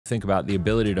think about the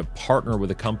ability to partner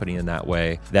with a company in that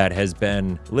way that has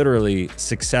been literally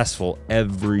successful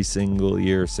every single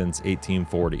year since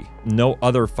 1840. No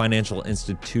other financial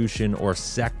institution or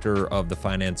sector of the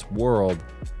finance world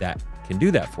that can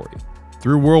do that for you.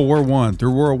 Through World War I,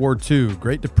 through World War II,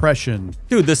 Great Depression.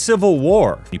 Dude, the Civil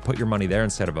War. You put your money there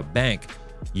instead of a bank,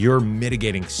 you're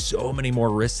mitigating so many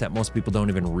more risks that most people don't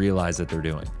even realize that they're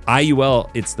doing. IUL,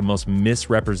 it's the most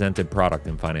misrepresented product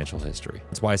in financial history.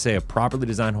 That's why I say a properly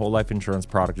designed whole life insurance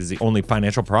product is the only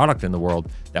financial product in the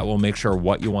world that will make sure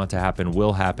what you want to happen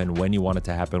will happen when you want it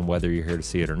to happen, whether you're here to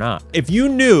see it or not. If you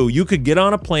knew you could get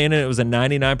on a plane and it was a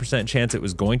 99% chance it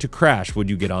was going to crash, would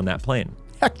you get on that plane?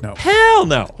 Heck no. Hell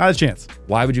no. Not a chance.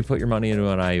 Why would you put your money into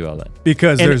an IUL then?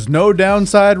 Because there's no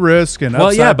downside risk and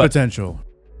upside potential.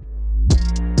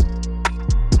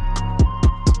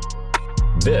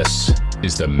 This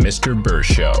is the Mr. Burr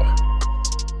Show.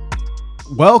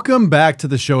 Welcome back to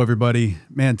the show, everybody.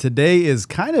 Man, today is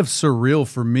kind of surreal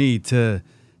for me to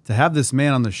have this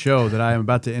man on the show that I am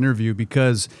about to interview,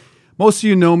 because most of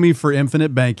you know me for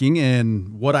infinite banking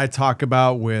and what I talk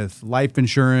about with life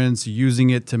insurance,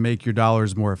 using it to make your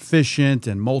dollars more efficient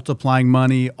and multiplying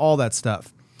money, all that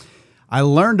stuff. I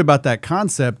learned about that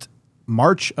concept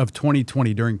March of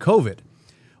 2020 during COVID.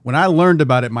 When I learned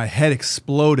about it, my head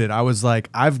exploded. I was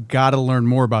like, I've got to learn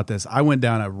more about this. I went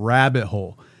down a rabbit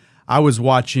hole. I was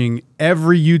watching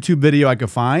every YouTube video I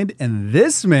could find, and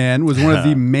this man was one of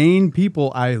the main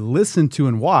people I listened to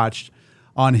and watched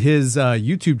on his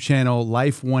YouTube channel,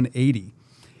 Life 180.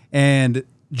 And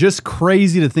just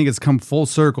crazy to think it's come full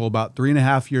circle. About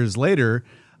 3.5 years later,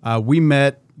 we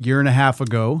met a year and a half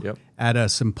ago at a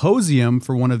symposium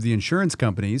for one of the insurance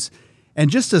companies. And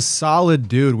just a solid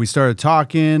dude. We started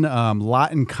talking,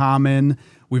 lot in common.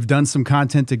 We've done some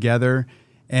content together,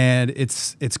 and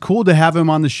it's cool to have him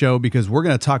on the show because we're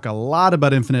going to talk a lot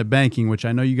about infinite banking, which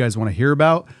I know you guys want to hear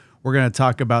about. We're going to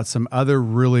talk about some other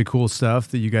really cool stuff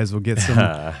that you guys will get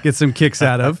some kicks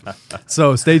out of.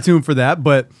 So stay tuned for that.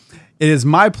 But it is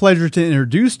my pleasure to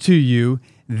introduce to you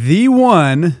the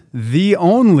one, the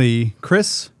only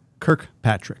Chris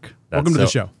Kirkpatrick. Welcome to the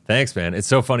show. Thanks, man. It's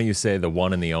so funny you say the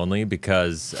one and the only,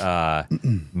 because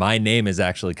my name is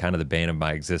actually kind of the bane of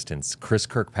my existence. Chris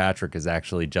Kirkpatrick is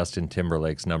actually Justin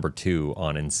Timberlake's #2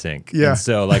 on NSYNC. Yeah. And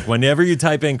so like whenever you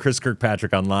type in Chris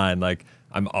Kirkpatrick online, like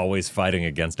I'm always fighting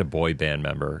against a boy band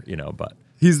member, you know, but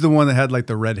he's the one that had like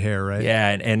the red hair, right?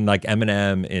 Yeah, and like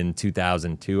Eminem in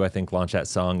 2002, I think, launched that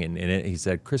song, and in it he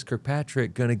said, "Chris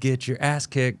Kirkpatrick, gonna get your ass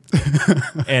kicked."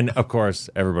 And of course,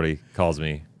 everybody calls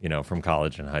me, you know, from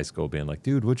college and high school, being like,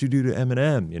 "Dude, what'd you do to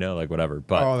Eminem?" You know, like whatever.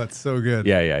 But oh, that's so good.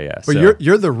 Yeah. But so,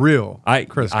 you're the real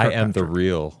Chris Kirkpatrick. I am the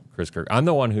real Chris Kirk. I'm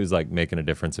the one who's like making a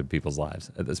difference in people's lives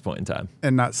at this point in time,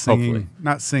 and not singing, hopefully.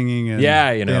 Not singing, and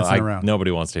yeah, you know, around.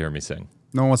 Nobody wants to hear me sing.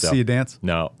 No one wants to see you dance.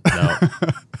 No.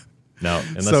 No,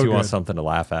 unless so you want something to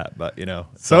laugh at, but you know.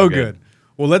 So good.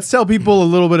 Well, let's tell people a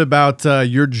little bit about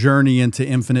your journey into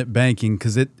infinite banking,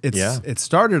 because it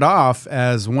started off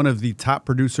as one of the top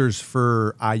producers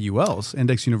for IULs,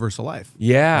 Index Universal Life.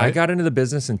 Yeah, right? I got into the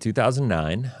business in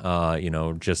 2009, you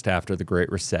know, just after the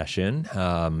Great Recession.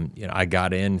 You know, I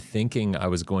got in thinking I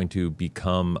was going to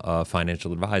become a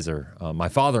financial advisor. My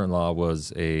father-in-law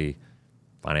was a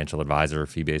financial advisor,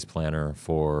 fee-based planner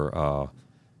for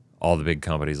all the big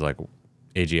companies like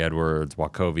A.G. Edwards,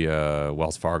 Wachovia,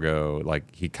 Wells Fargo.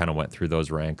 Like he kind of went through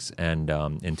those ranks. And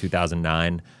in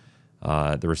 2009,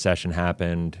 the recession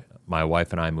happened. My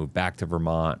wife and I moved back to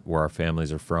Vermont, where our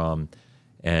families are from.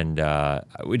 And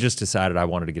we just decided I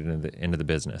wanted to get into the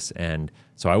business. And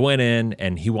so I went in,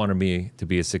 and he wanted me to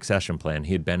be a succession plan.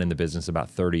 He had been in the business about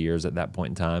 30 years at that point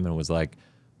in time, and was like,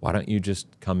 "Why don't you just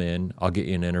come in? I'll get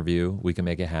you an interview. We can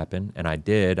make it happen." And I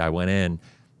did. I went in.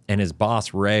 And his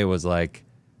boss, Ray, was like,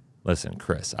 "Listen,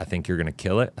 Chris, I think you're going to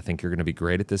kill it. I think you're going to be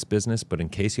great at this business. But in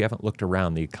case you haven't looked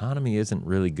around, the economy isn't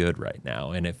really good right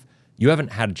now. And if you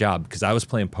haven't had a job," because I was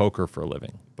playing poker for a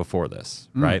living before this,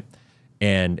 right?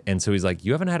 And so he's like,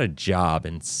 "You haven't had a job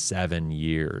in 7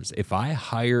 years. If I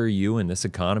hire you in this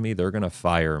economy, they're going to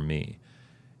fire me."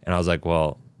 And I was like,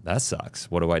 "Well, that sucks.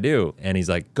 What do I do?" And he's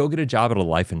like, "Go get a job at a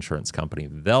life insurance company.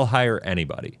 They'll hire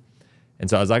anybody." And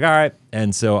so I was like, all right.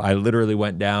 And so I literally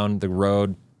went down the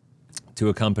road to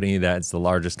a company that's the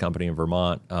largest company in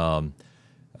Vermont.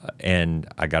 And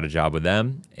I got a job with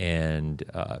them and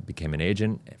became an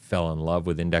agent, fell in love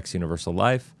with Index Universal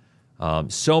Life.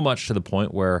 So much to the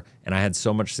point where, and I had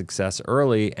so much success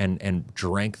early and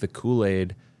drank the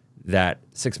Kool-Aid that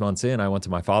 6 months in, I went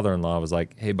to my father-in-law. I was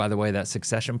like, "Hey, by the way, that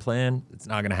succession plan, it's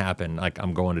not going to happen. Like,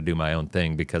 I'm going to do my own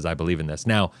thing because I believe in this."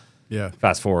 Now, Yeah.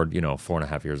 Fast forward,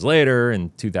 4.5 years later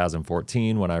in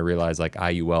 2014, when I realized like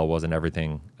IUL wasn't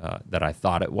everything that I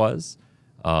thought it was.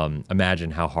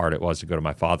 Imagine how hard it was to go to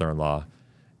my father-in-law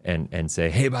and say,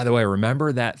 hey, by the way,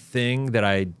 remember that thing that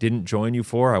I didn't join you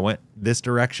for? I went this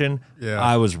direction. Yeah.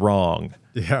 I was wrong.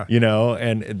 Yeah.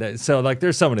 So like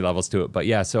there's so many levels to it. But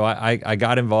yeah, so I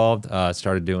got involved,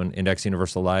 started doing Index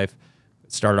Universal Life,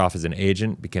 started off as an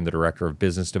agent, became the director of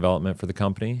business development for the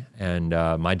company. And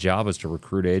my job was to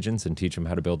recruit agents and teach them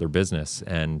how to build their business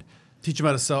and teach them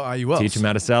how to sell IULs. Teach them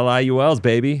how to sell IULs,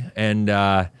 baby. And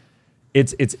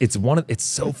it's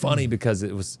so funny because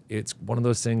it's one of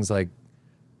those things like,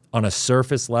 on a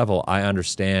surface level, I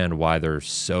understand why they're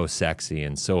so sexy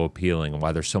and so appealing and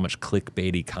why there's so much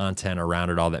clickbaity content around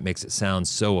it all that makes it sound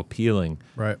so appealing.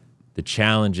 Right. The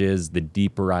challenge is the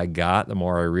deeper I got, the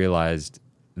more I realized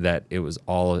that it was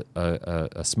all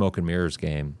a smoke and mirrors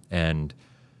game, and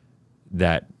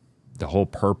that the whole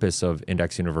purpose of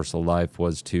Index Universal Life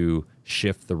was to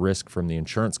shift the risk from the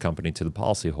insurance company to the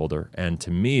policyholder. And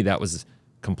to me, that was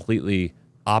completely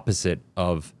opposite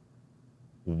of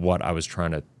what I was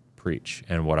trying to preach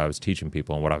and what I was teaching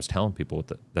people and what I was telling people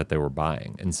that they were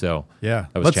buying. And so yeah,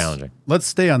 that was challenging. Let's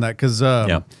stay on that because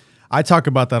I talk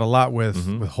about that a lot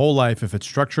with whole life. If it's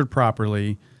structured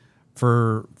properly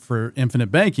for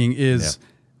infinite banking is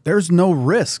there's no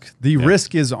risk. The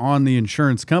risk is on the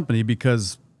insurance company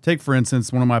because take, for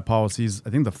instance, one of my policies,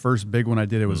 I think the first big one I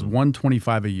did, it was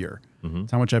 $125 a year.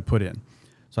 That's how much I put in.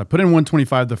 So I put in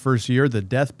 $125 the first year, the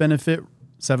death benefit,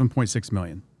 $7.6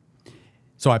 million.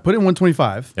 So I put in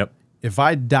 $125. Yep. If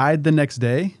I died the next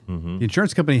day, the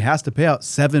insurance company has to pay out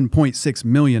 $7.6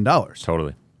 million.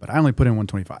 Totally. But I only put in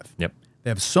 $125. Yep. They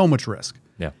have so much risk.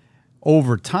 Yeah.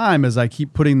 Over time, as I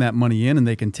keep putting that money in and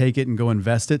they can take it and go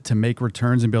invest it to make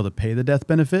returns and be able to pay the death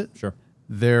benefit, Sure.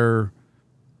 their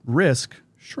risk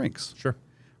shrinks. Sure.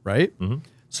 Right?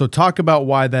 So talk about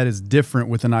why that is different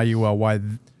with an IUL, why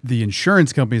the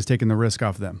insurance company is taking the risk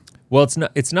off them. Well,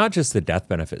 it's not just the death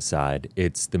benefit side,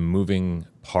 it's the moving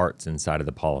parts inside of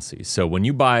the policy. So when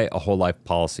you buy a whole life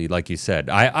policy, like you said,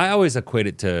 I always equate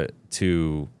it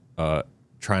to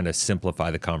trying to simplify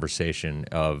the conversation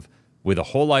of with a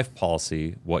whole life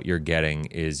policy, what you're getting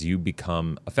is you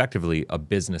become effectively a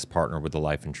business partner with the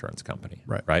life insurance company.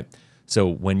 Right? So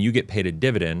when you get paid a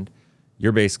dividend,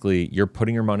 you're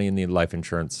putting your money in the life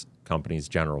insurance company's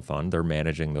general fund. They're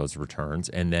managing those returns.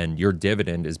 And then your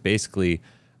dividend is basically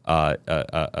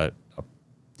a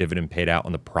dividend paid out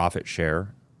on the profit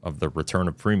share of the return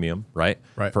of premium, right?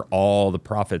 For all the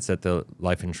profits that the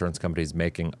life insurance company is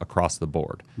making across the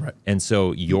board. And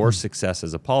so your success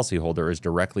as a policyholder is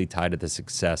directly tied to the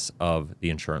success of the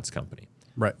insurance company.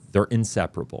 They're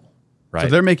inseparable, right? So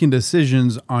they're making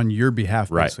decisions on your behalf,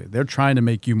 basically. They're trying to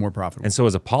make you more profitable. And so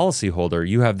as a policyholder,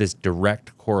 you have this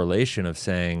direct correlation of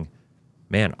saying,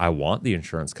 man, I want the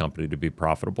insurance company to be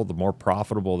profitable. The more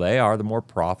profitable they are, the more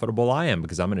profitable I am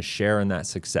because I'm going to share in that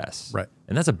success.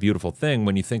 And that's a beautiful thing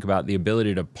when you think about the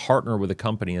ability to partner with a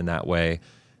company in that way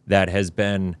that has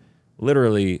been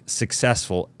literally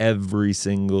successful every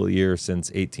single year since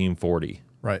 1840.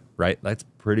 Right? That's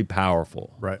pretty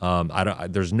powerful.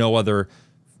 There's no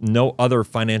other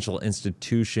financial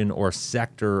institution or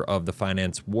sector of the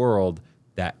finance world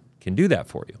that can do that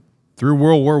for you. Through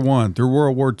World War I, through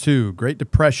World War II, Great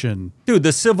Depression. Dude,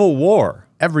 the Civil War.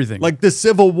 Everything. Like the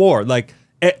Civil War. Like,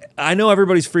 I know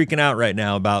everybody's freaking out right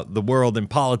now about the world and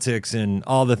politics and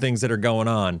all the things that are going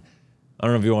on. I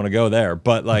don't know if you want to go there,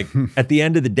 but like at the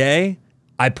end of the day,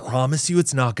 I promise you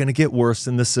it's not going to get worse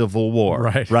than the Civil War.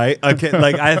 Right? Okay,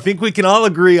 like I think we can all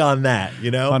agree on that,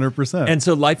 100%. And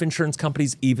so life insurance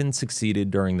companies even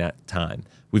succeeded during that time.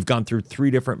 We've gone through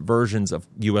 3 different versions of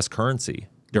U.S. currency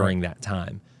during that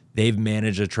time. They've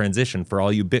managed a transition for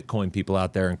all you Bitcoin people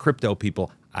out there and crypto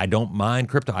people. I don't mind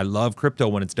crypto. I love crypto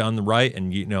when it's done right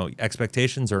and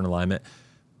expectations are in alignment.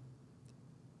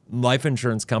 Life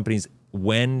insurance companies,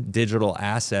 when digital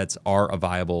assets are a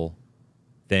viable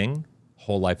thing,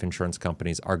 whole life insurance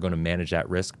companies are going to manage that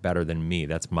risk better than me.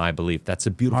 That's my belief. That's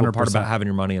a beautiful 100%. part about having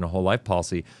your money in a whole life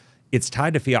policy. It's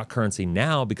tied to fiat currency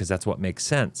now because that's what makes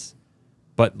sense.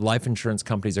 But life insurance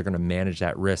companies are going to manage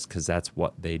that risk because that's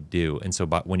what they do. And so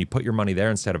when you put your money there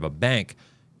instead of a bank,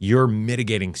 you're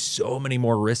mitigating so many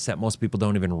more risks that most people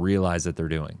don't even realize that they're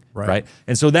doing. Right?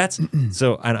 And so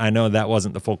and I know that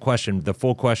wasn't the full question. The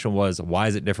full question was, why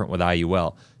is it different with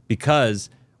IUL? Because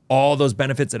all those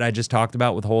benefits that I just talked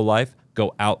about with whole life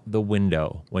go out the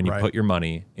window when you put your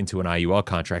money into an IUL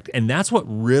contract. And that's what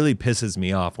really pisses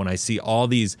me off when I see all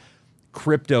these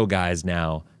crypto guys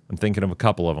now. I'm thinking of a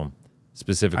couple of them.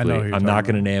 specifically. I'm not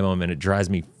going to name them, and it drives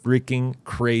me freaking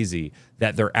crazy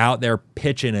that they're out there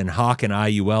pitching and hawking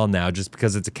IUL now just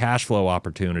because it's a cash flow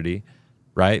opportunity,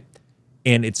 right?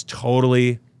 And it's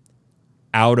totally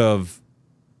out of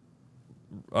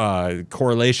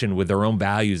correlation with their own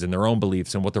values and their own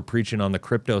beliefs and what they're preaching on the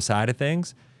crypto side of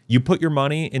things. You put your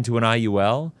money into an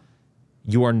IUL,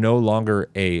 you are no longer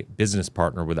a business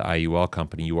partner with the IUL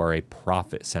company. You are a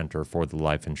profit center for the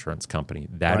life insurance company.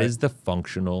 That is the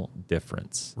functional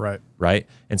difference. Right.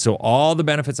 And so all the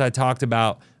benefits I talked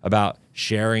about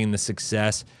sharing the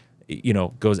success,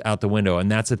 goes out the window.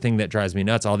 And that's the thing that drives me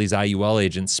nuts. All these IUL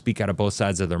agents speak out of both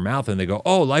sides of their mouth and they go,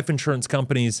 oh, life insurance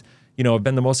companies, have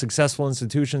been the most successful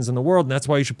institutions in the world. And that's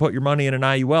why you should put your money in an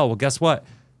IUL. Well, guess what?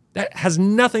 That has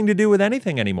nothing to do with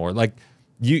anything anymore. Like,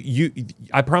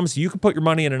 I promise you could put your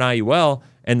money in an IUL,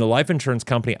 and the life insurance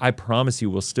company, I promise you,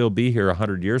 will still be here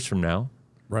 100 years from now,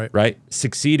 right?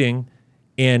 Succeeding,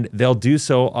 and they'll do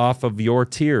so off of your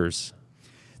tears.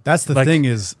 That's the thing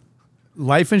is,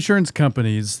 life insurance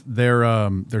companies,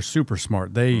 they're super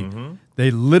smart. They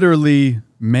literally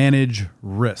manage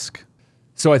risk.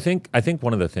 So I think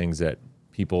one of the things that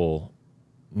people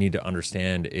need to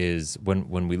understand is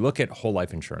when we look at whole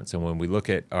life insurance and when we look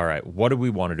at, all right, what do we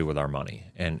want to do with our money?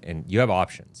 And you have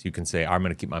options. You can say, I'm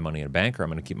going to keep my money in a bank, or I'm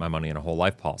going to keep my money in a whole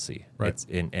life policy. Right.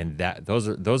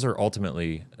 Those are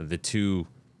ultimately the two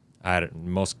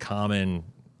most common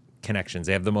connections.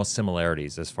 They have the most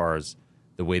similarities as far as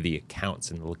the way the accounts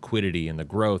and the liquidity and the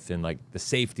growth and like the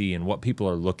safety and what people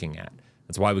are looking at.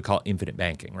 That's why we call it infinite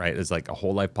banking, right? It's like a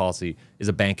whole life policy is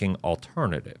a banking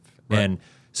alternative. Right. And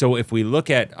so if we look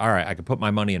at, all right, I could put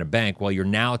my money in a bank, well, you're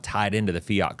now tied into the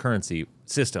fiat currency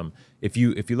system. If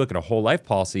you look at a whole life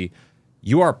policy,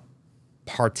 you are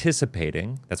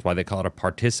participating, that's why they call it a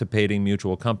participating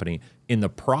mutual company, in the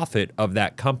profit of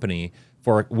that company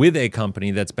with a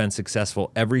company that's been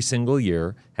successful every single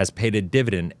year, has paid a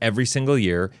dividend every single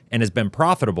year, and has been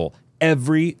profitable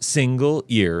every single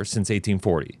year since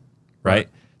 1840, right?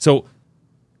 So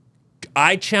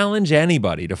I challenge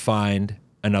anybody to find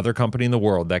another company in the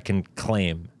world that can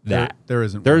claim that. There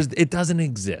isn't. It doesn't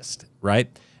exist, right?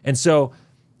 And so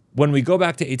when we go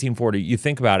back to 1840, you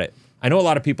think about it. I know a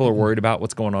lot of people are worried about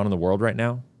what's going on in the world right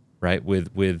now, right?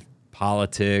 With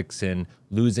politics and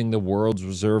losing the world's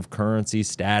reserve currency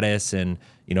status. And,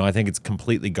 I think it's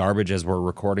completely garbage as we're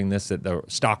recording this, that the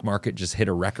stock market just hit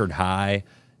a record high,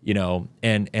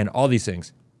 and all these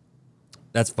things.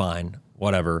 That's fine,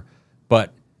 whatever.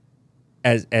 But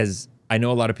as I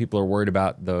know a lot of people are worried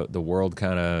about the world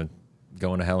kind of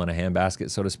going to hell in a handbasket,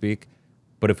 so to speak.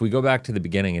 But if we go back to the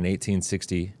beginning in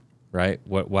 1860, right,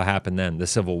 what happened then? The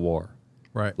Civil War.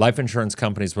 Right. Life insurance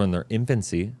companies were in their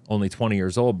infancy, only 20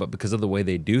 years old, but because of the way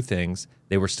they do things,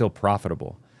 they were still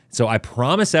profitable. So I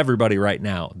promise everybody right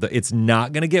now that it's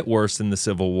not going to get worse than the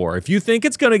Civil War. If you think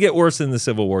it's going to get worse than the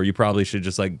Civil War, you probably should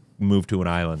just move to an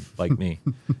island like me,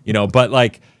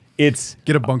 but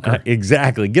get a bunker.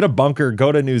 Exactly. Get a bunker,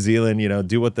 go to New Zealand,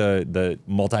 do what the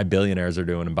multi-billionaires are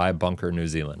doing and buy a bunker in New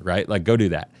Zealand, right? Go do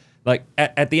that.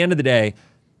 At the end of the day,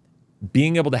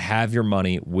 being able to have your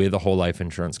money with a whole life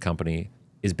insurance company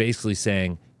is basically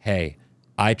saying, hey,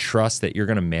 I trust that you're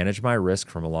going to manage my risk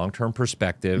from a long-term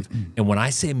perspective. And when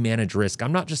I say manage risk,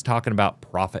 I'm not just talking about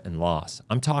profit and loss.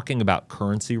 I'm talking about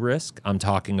currency risk. I'm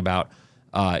talking about,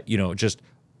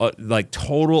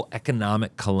 total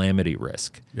economic calamity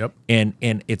risk. Yep.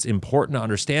 And it's important to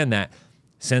understand that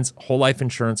since whole life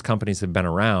insurance companies have been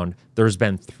around, there's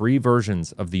been 3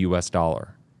 versions of the US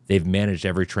dollar. They've managed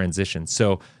every transition.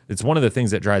 So it's one of the things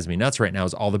that drives me nuts right now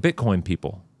is all the Bitcoin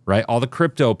people, right? All the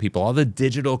crypto people, all the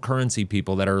digital currency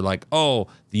people that are like, oh,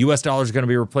 the US dollar is going to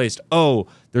be replaced. Oh,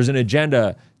 there's an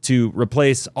agenda to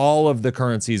replace all of the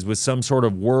currencies with some sort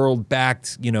of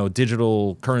world-backed,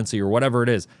 digital currency or whatever it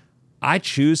is. I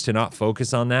choose to not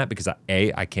focus on that because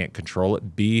A, I can't control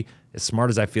it. B, as smart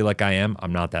as I feel like I am,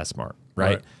 I'm not that smart,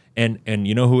 right? And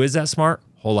you know who is that smart?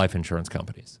 Whole life insurance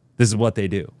companies. This is what they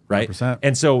do, right? 100%.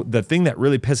 And so the thing that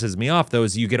really pisses me off though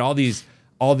is you get all these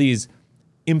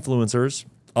influencers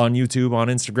on YouTube, on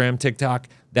Instagram, TikTok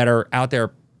that are out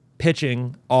there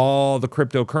pitching all the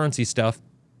cryptocurrency stuff,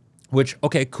 which,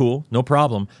 okay, cool, no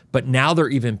problem. But now they're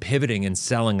even pivoting and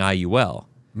selling IUL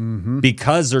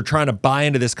because they're trying to buy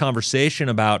into this conversation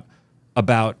about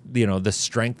the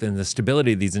strength and the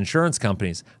stability of these insurance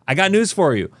companies. I got news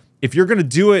for you. If you're going to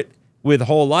do it with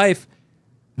whole life,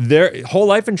 whole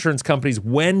life insurance companies,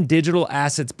 when digital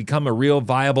assets become a real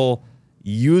viable,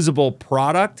 usable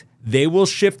product, they will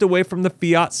shift away from the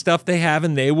fiat stuff they have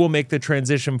and they will make the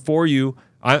transition for you.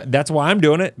 That's why I'm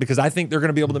doing it, because I think they're going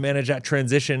to be able to manage that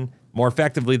transition more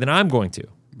effectively than I'm going to,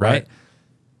 right?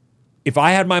 if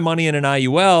I had my money in an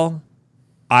IUL,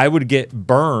 I would get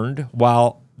burned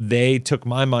while they took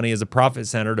my money as a profit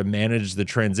center to manage the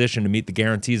transition to meet the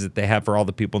guarantees that they have for all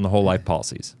the people in the whole life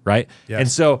policies, right? Yes.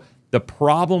 And so the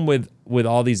problem with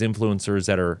all these influencers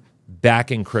that are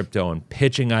backing crypto and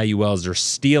pitching IULs, they're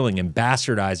stealing and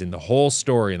bastardizing the whole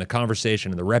story and the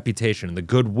conversation and the reputation and the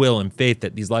goodwill and faith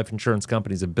that these life insurance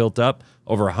companies have built up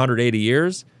over 180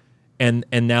 years. And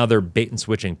now they're bait and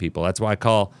switching people. That's why I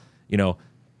call,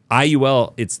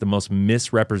 IUL, it's the most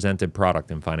misrepresented product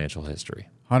in financial history.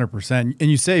 100%.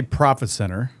 And you say profit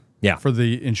center for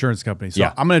the insurance company.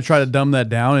 So I'm going to try to dumb that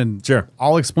down, and sure,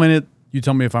 I'll explain it. You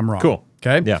tell me if I'm wrong. Cool.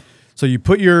 Okay? Yeah. So you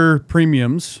put your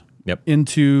premiums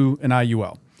into an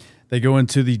IUL. They go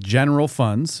into the general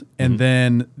funds, and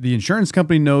then the insurance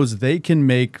company knows they can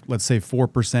make, let's say,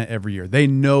 4% every year. They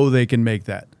know they can make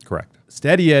that. Correct.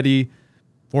 Steady Eddie,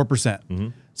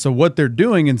 4%. So what they're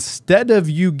doing, instead of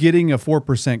you getting a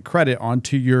 4% credit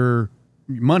onto your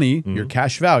money, your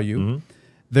cash value,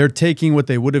 they're taking what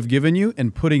they would have given you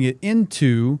and putting it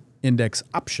into index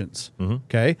options.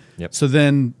 Okay. So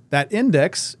then that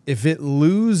index, if it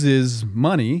loses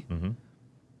money,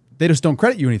 they just don't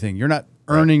credit you anything. You're not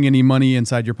earning any money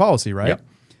inside your policy, right?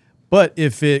 But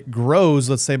if it grows,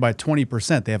 let's say by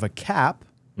 20%, they have a cap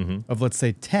of, let's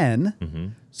say,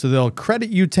 10. So they'll credit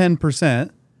you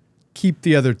 10%, keep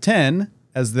the other 10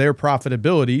 as their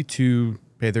profitability to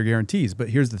pay their guarantees. But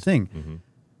here's the thing.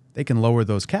 They can lower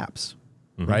those caps,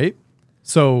 right?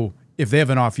 So if they have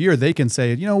an off year, they can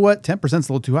say, you know what, 10% is a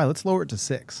little too high. Let's lower it to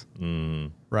 6,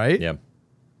 right? Yeah.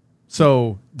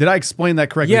 So did I explain that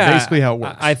correctly? Yeah, Basically how it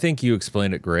works. I think you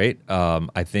explained it great.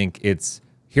 I think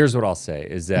here's what I'll say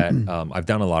is that I've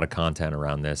done a lot of content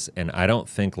around this, and I don't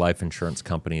think life insurance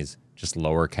companies just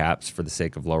lower caps for the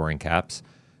sake of lowering caps.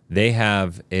 They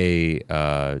have a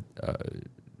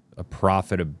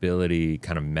profitability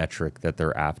kind of metric that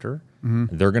they're after.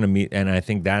 They're going to meet, and I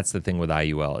think that's the thing with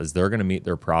IUL is they're going to meet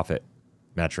their profit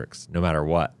metrics no matter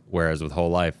what. Whereas with whole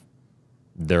life,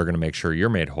 they're going to make sure you're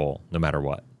made whole no matter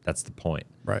what. That's the point.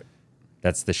 Right.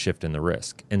 That's the shift in the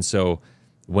risk. And so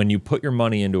when you put your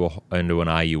money into an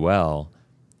IUL,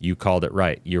 you called it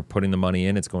right. You're putting the money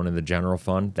in, it's going to the general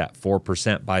fund. That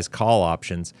 4% buys call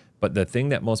options. But the thing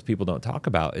that most people don't talk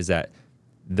about is that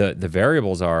the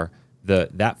variables are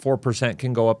that 4%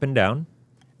 can go up and down.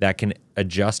 That can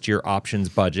adjust your options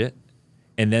budget.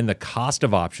 And then the cost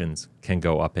of options can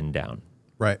go up and down.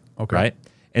 Right. Okay. Right?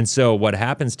 And so what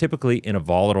happens typically in a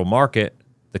volatile market,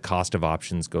 the cost of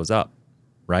options goes up,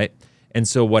 right? And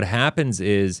so what happens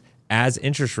is as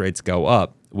interest rates go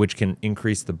up, which can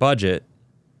increase the budget,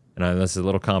 and this is a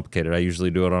little complicated. I usually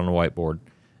do it on a whiteboard.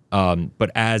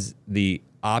 But as the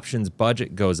options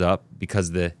budget goes up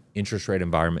because the interest rate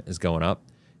environment is going up,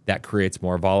 that creates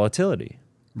more volatility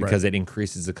because it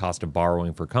increases the cost of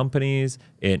borrowing for companies.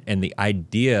 And the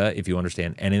idea, if you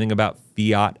understand anything about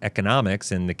fiat economics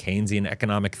and the Keynesian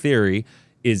economic theory,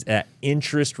 is at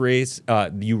interest rates,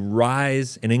 you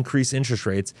rise and increase interest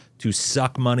rates to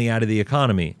suck money out of the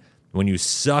economy. When you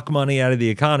suck money out of the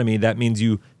economy, that means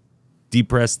you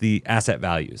depress the asset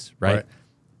values, right?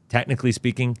 Technically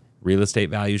speaking, real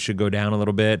estate values should go down a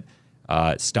little bit.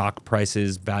 Stock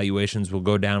prices, valuations will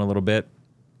go down a little bit,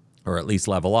 or at least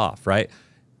level off, right?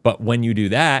 But when you do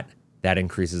that, that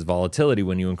increases volatility.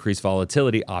 When you increase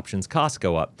volatility, options costs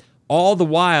go up. All the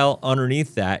while,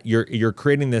 underneath that, you're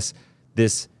creating this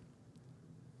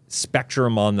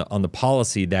spectrum on the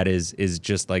policy that is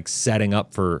just like setting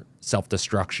up for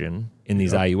self-destruction in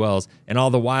these IULs, and all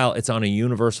the while it's on a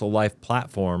universal life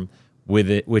platform with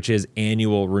it, which is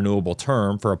annual renewable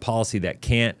term for a policy that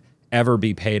can't ever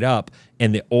be paid up.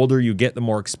 And the older you get, the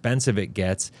more expensive it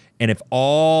gets. And if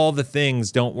all the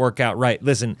things don't work out right,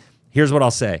 listen, here's what I'll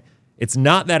say. It's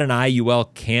not that an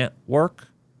IUL can't work,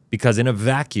 because in a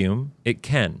vacuum it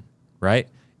can, right?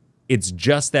 It's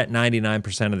just that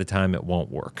 99% of the time it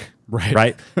won't work.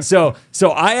 Right. So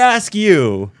I ask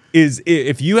you, is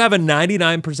if you have a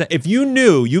 99%, if you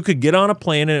knew you could get on a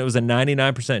plane and it was a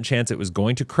 99% chance it was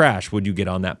going to crash, would you get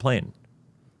on that plane?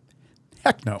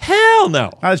 Heck no. Hell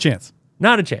no. Not a chance.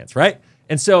 Not a chance, right?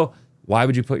 And so why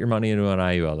would you put your money into an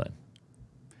IUL then?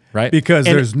 Right? Because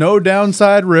there's no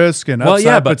downside risk and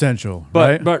upside potential.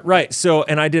 Right. So,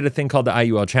 and I did a thing called the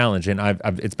IUL challenge, and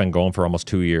it's been going for almost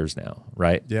 2 years now,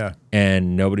 right? Yeah.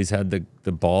 And nobody's had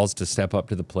the balls to step up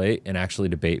to the plate and actually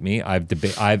debate me.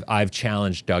 I've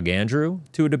challenged Doug Andrew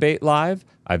to a debate live.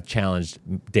 I've challenged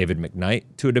David McKnight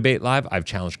to a debate live. I've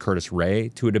challenged Curtis Ray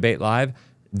to a debate live.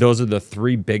 Those are the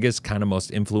three biggest, kind of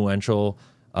most influential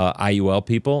IUL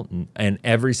people, and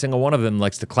every single one of them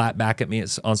likes to clap back at me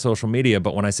on social media.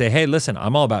 But when I say, hey, listen,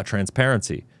 I'm all about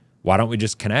transparency. Why don't we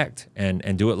just connect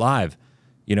and do it live?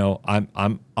 You know,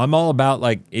 I'm all about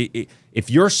like, if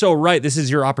you're so right, this is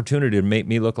your opportunity to make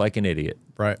me look like an idiot.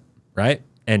 Right. Right.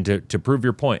 And to prove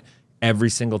your point, every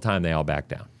single time they all back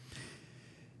down.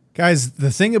 Guys,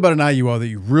 the thing about an IUL that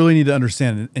you really need to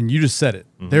understand, and you just said it,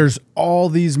 there's all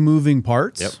these moving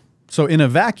parts. Yep. So in a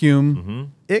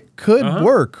vacuum, it could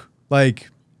work. Like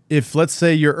if, let's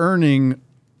say you're earning,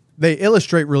 they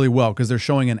illustrate really well because they're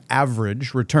showing an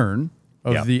average return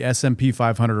of the S&P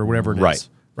 500 or whatever it is.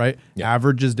 Right? Yep.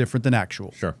 Average is different than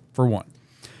actual. Sure. For one.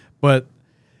 But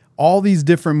all these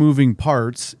different moving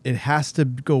parts, it has to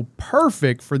go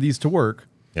perfect for these to work.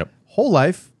 Yep. Whole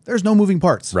life, there's no moving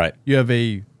parts. Right. You have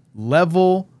a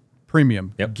level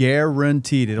premium, Yep.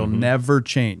 guaranteed. It'll never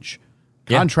change.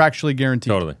 Contractually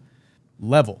guaranteed. Totally.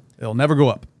 Level. It'll never go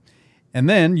up. And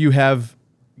then you have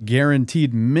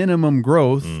guaranteed minimum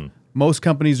growth. Most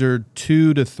companies are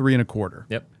 2 to 3.25.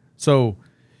 Yep. So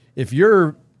if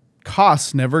your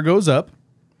cost never goes up,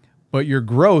 but your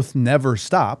growth never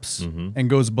stops and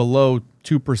goes below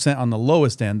 2% on the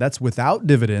lowest end, that's without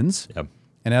dividends. Yep.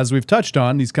 And as we've touched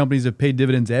on, these companies have paid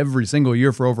dividends every single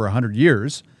year for over 100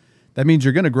 years. That means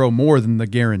you're going to grow more than the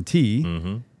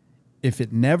guarantee. If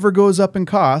it never goes up in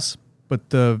costs, but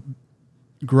the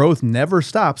growth never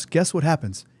stops, guess what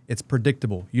happens? It's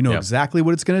predictable. You know exactly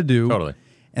what it's going to do. Totally.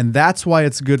 And that's why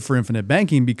it's good for infinite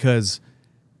banking, because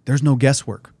there's no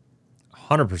guesswork.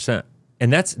 100%.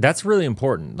 And that's really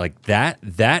important. Like that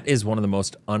is one of the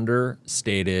most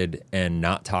understated and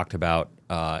not talked about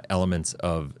elements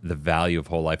of the value of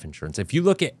whole life insurance. If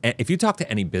you talk to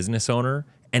any business owner,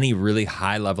 any really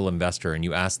high level investor, and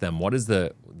you ask them what is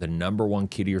the number one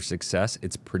key to your success,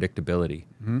 it's predictability.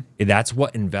 That's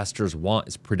what investors want,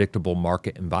 is predictable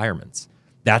market environments.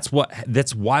 That's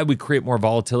why we create more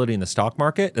volatility in the stock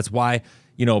market. That's why,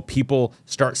 you know, people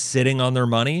start sitting on their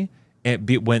money. And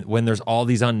when there's all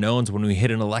these unknowns, when we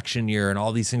hit an election year and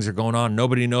all these things are going on,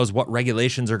 nobody knows what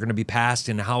regulations are going to be passed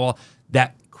and how all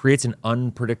that creates an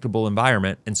unpredictable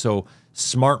environment. And so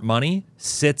smart money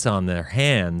sits on their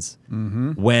hands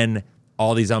when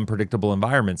all these unpredictable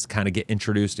environments kind of get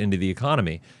introduced into the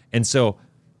economy. And so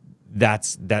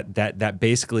that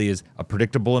basically is a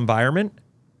predictable environment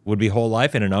would be whole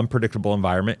life, and an unpredictable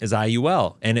environment is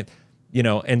IUL.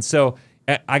 And so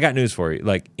I got news for you.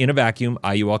 Like in a vacuum,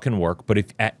 IUL can work, but if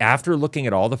after looking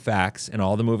at all the facts and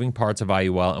all the moving parts of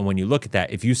IUL, and when you look at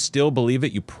that, if you still believe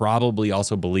it, you probably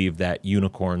also believe that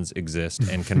unicorns exist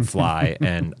and can fly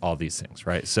and all these things,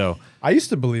 right? So I used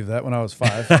to believe that when I was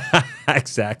 5.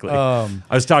 Exactly. I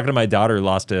was talking to my daughter who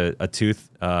lost a tooth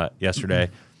yesterday,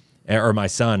 or my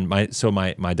son. My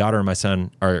daughter and my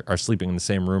son are sleeping in the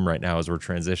same room right now as we're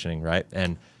transitioning, right?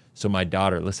 And so my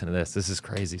daughter, listen to this. This is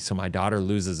crazy. So my daughter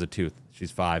loses a tooth.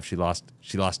 She's 5. She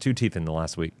lost 2 teeth in the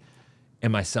last week.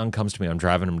 And my son comes to me. I'm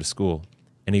driving him to school.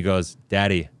 And he goes,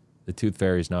 "Daddy, the tooth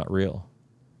fairy's not real."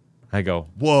 I go,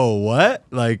 "Whoa, what?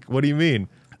 Like, what do you mean?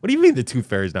 What do you mean the tooth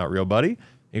fairy's not real, buddy?"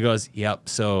 He goes, "Yep.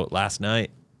 So last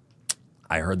night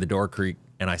I heard the door creak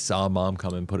and I saw Mom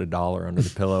come and put $1 under the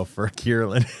pillow for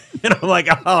Kierland." And I'm like,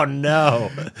 "Oh no,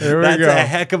 that's a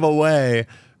heck of a way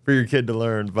for your kid to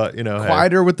learn." But you know,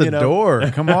 quieter with the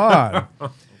door. Come on.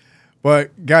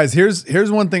 But guys,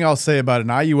 here's one thing I'll say about an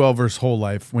IUL versus whole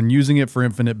life when using it for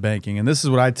infinite banking, and this is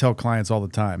what I tell clients all the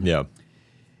time. Yeah.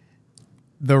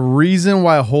 The reason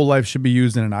why a whole life should be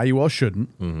used and an IUL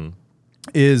shouldn't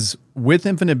is with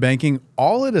infinite banking,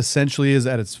 all it essentially is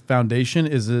at its foundation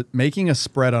is making a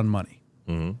spread on money.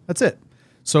 That's it.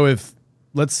 So if,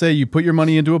 let's say you put your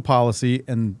money into a policy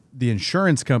and the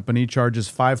insurance company charges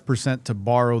 5% to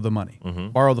borrow the money,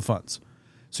 borrow the funds.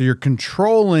 So you're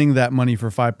controlling that money for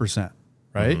 5%,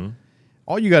 right?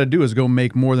 All you got to do is go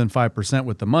make more than 5%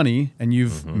 with the money and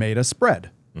you've made a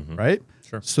spread, right?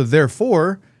 Sure. So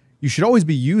therefore, you should always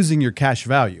be using your cash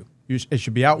value. It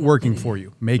should be out working for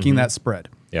you, making that spread.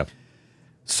 Yeah.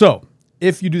 So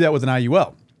if you do that with an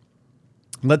IUL,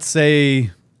 let's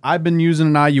say I've been using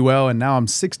an IUL and now I'm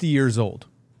 60 years old.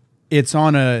 It's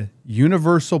on a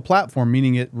universal platform,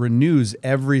 meaning it renews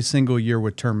every single year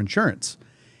with term insurance.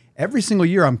 Every single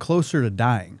year, I'm closer to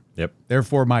dying. Yep.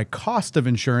 Therefore, my cost of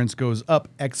insurance goes up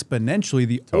exponentially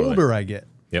the older I get.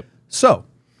 Yep. So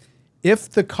if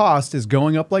the cost is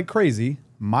going up like crazy,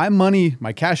 my money,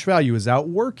 my cash value is out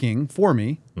working for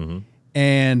me,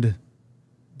 and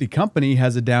the company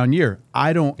has a down year.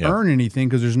 I don't earn anything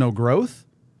because there's no growth.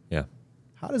 Yeah.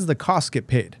 How does the cost get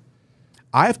paid?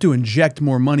 I have to inject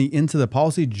more money into the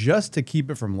policy just to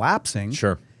keep it from lapsing.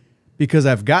 Sure. Because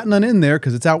I've got none in there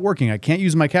because it's out working. I can't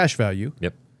use my cash value.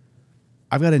 Yep.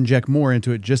 I've got to inject more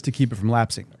into it just to keep it from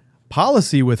lapsing.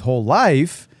 Policy with whole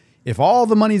life if all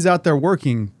the money's out there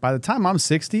working, by the time I'm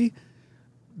 60,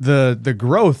 the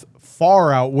growth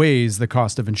far outweighs the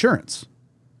cost of insurance.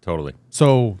 Totally.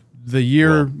 So the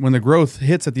year when the growth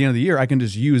hits at the end of the year, I can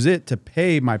just use it to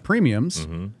pay my premiums,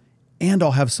 and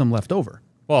I'll have some left over.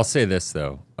 Well, I'll say this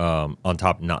though, on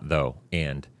top, not though,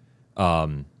 and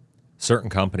certain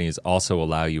companies also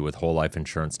allow you with whole life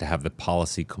insurance to have the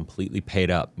policy completely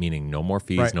paid up, meaning no more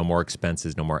fees, no more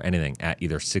expenses, no more anything at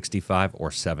either 65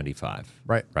 or 75.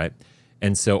 Right. Right.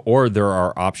 And so, or there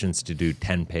are options to do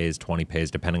 10 pays, 20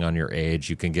 pays, depending on your age.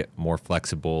 You can get more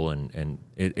flexible, and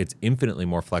it's infinitely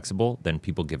more flexible than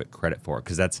people give it credit for.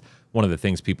 Because that's one of the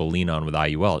things people lean on with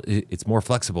IUL. It's more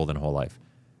flexible than whole life.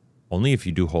 Only if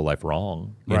you do whole life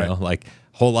wrong. You know, like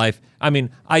whole life. I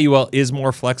mean, IUL is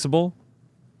more flexible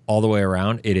all the way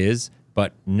around. It is,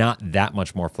 but not that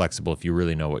much more flexible if you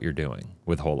really know what you're doing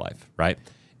with whole life, right?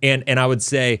 And I would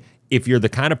say, if you're the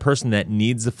kind of person that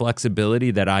needs the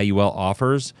flexibility that IUL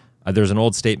offers, there's an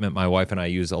old statement my wife and I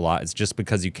use a lot. It's just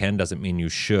because you can doesn't mean you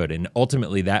should. And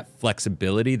ultimately, that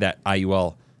flexibility that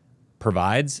IUL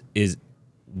provides is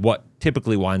what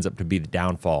typically winds up to be the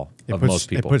downfall of most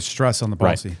people. It puts stress on the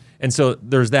policy. Right. And so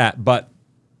there's that. But,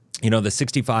 you know, the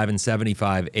 65 and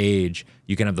 75 age,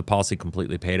 you can have the policy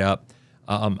completely paid up.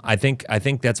 I think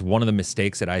that's one of the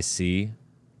mistakes that I see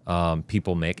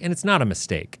people make, and it's not a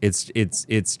mistake.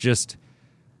 It's just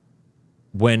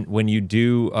when you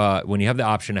have the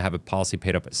option to have a policy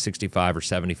paid up at 65 or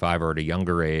 75 or at a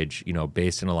younger age, you know,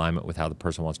 based in alignment with how the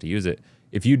person wants to use it.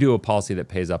 If you do a policy that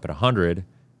pays up at 100,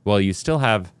 well, you still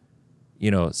have,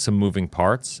 you know, some moving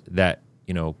parts that,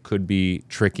 you know, could be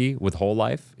tricky with whole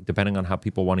life, depending on how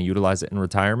people want to utilize it in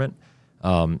retirement.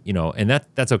 You know, and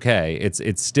that's okay.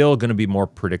 It's still going to be more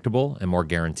predictable and more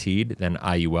guaranteed than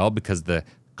IUL because the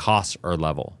costs are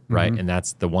level, right? And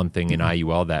that's the one thing in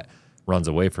IUL that runs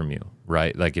away from you,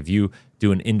 right? Like if you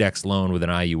do an index loan with an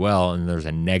IUL and there's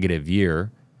a negative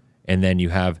year, and then you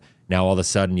have now all of a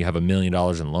sudden you have $1 million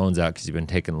in loans out because you've been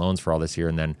taking loans for all this year,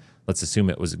 and then let's assume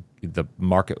the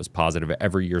market was positive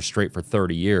every year straight for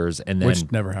 30 years, and then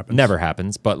which never happens. Never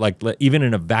happens, but like even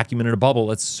in a vacuum and in a bubble,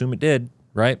 let's assume it did,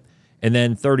 right? And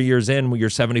then 30 years in, when you're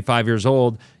 75 years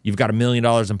old, you've got $1 million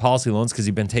in policy loans because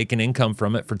you've been taking income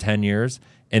from it for 10 years.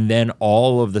 And then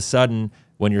all of a sudden,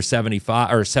 when you're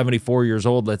 75 or 74 years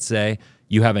old, let's say,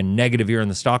 you have a negative year in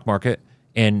the stock market,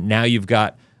 and now you've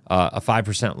got a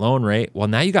 5% loan rate. Well,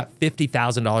 now you got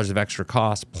 $50,000 of extra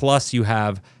costs, plus you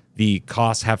have the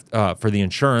costs for the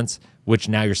insurance, which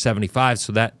now you're 75,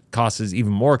 so that cost is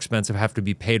even more expensive, have to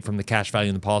be paid from the cash value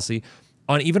in the policy.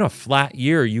 On even a flat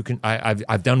year, you can.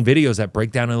 I've done videos that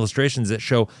break down illustrations that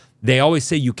show they always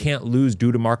say you can't lose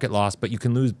due to market loss, but you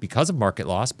can lose because of market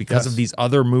loss because of these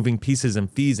other moving pieces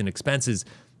and fees and expenses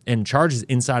and charges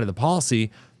inside of the policy.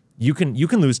 You can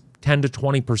lose 10 to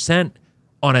 20%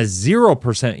 on a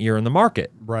 0% year in the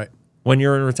market, right? When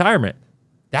you're in retirement,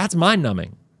 that's mind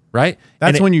numbing, right?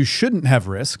 That's when you shouldn't have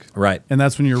risk, right? And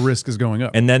that's when your risk is going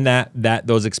up. And then that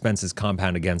those expenses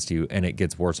compound against you, and it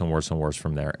gets worse and worse and worse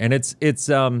from there. And it's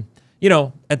you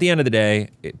know, at the end of the day,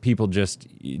 people just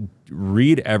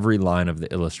read every line of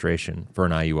the illustration for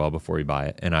an IUL before you buy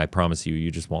it, and I promise you, you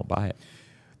just won't buy it.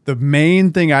 The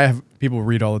main thing I have people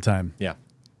read all the time,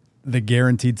 the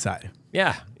guaranteed side.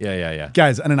 Yeah.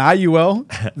 Guys, on an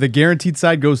IUL, the guaranteed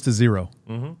side goes to 0.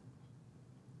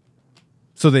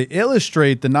 So they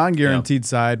illustrate the non-guaranteed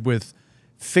side with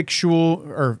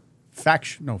fictional.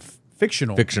 Fictional.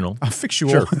 Fictional.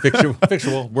 Sure,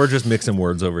 fictional. We're just mixing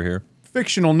words over here.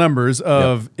 Fictional numbers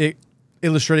of it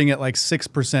illustrating at like 6%,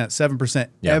 7%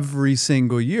 every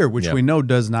single year, which we know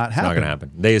does not happen. It's not going to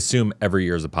happen. They assume every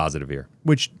year is a positive year.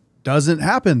 Which doesn't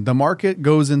happen. The market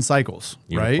goes in cycles,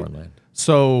 right? Land.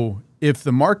 So if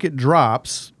the market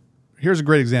drops, here's a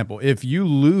great example. If you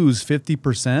lose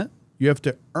 50%, you have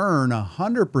to earn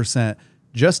 100%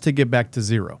 just to get back to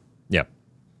 0. Yeah.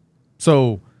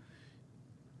 So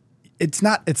it's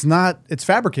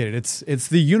fabricated. It's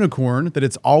the unicorn that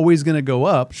it's always going to go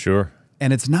up. Sure.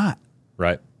 And it's not.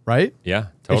 Right. Right? Yeah,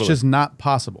 totally. It's just not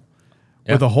possible.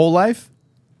 Yeah. With a whole life,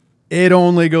 it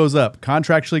only goes up.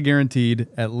 Contractually guaranteed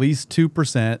at least 2%,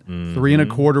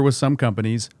 3.25% with some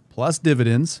companies, plus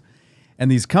dividends. And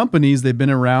these companies, they've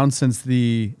been around since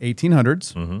the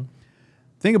 1800s.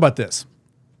 Think about this.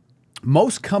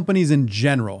 Most companies in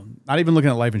general, not even looking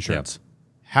at life insurance,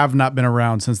 have not been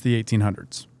around since the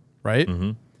 1800s, right?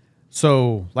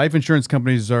 So life insurance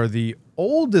companies are the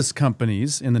oldest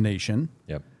companies in the nation.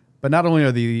 Yep. But not only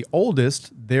are they the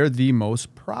oldest, they're the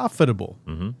most profitable,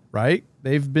 right?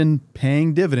 They've been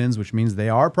paying dividends, which means they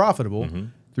are profitable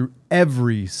through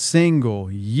every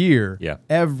single year, Yeah.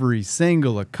 every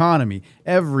single economy,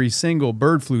 every single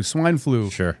bird flu, swine flu,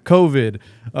 Sure. COVID,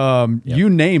 you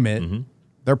name it,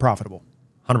 they're profitable.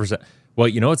 100%. Well,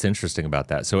 you know what's interesting about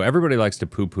that? So everybody likes to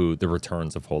poo-poo the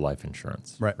returns of whole life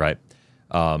insurance, right?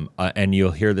 And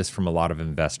you'll hear this from a lot of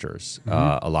investors.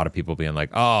 A lot of people being like,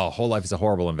 "Oh, whole life is a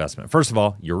horrible investment." First of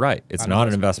all, you're right; it's not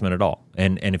an investment at all.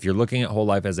 And if you're looking at whole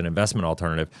life as an investment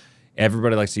alternative,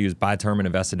 everybody likes to use buy term and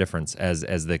invest the difference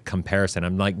as the comparison.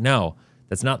 I'm like, no,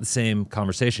 that's not the same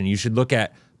conversation. You should look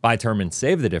at buy term and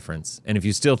save the difference. And if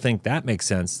you still think that makes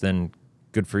sense, then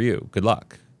good for you. Good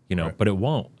luck. But it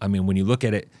won't. I mean, when you look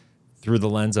at it through the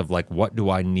lens of like, what do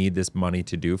I need this money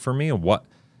to do for me, and what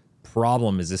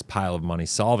problem is this pile of money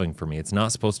solving for me? It's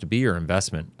not supposed to be your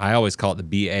investment. I always call it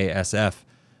the BASF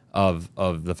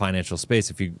of the financial space.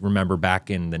 If you remember back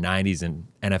in the 90s and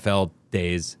NFL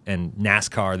days and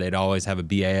NASCAR, they'd always have a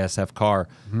BASF car.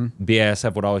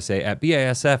 BASF would always say, at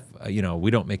BASF,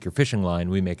 we don't make your fishing line,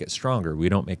 we make it stronger. We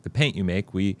don't make the paint you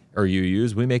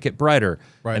use, we make it brighter.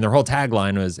 Right. And their whole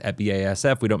tagline was, at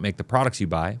BASF, we don't make the products you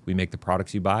buy, we make the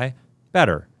products you buy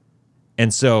better.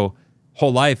 And so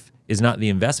whole life is not the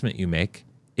investment you make,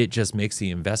 it just makes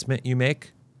the investment you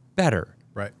make better.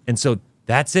 Right. And so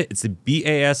that's it. It's the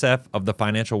BASF of the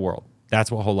financial world.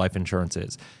 That's what whole life insurance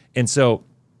is. And so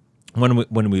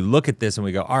when we look at this and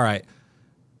we go, all right,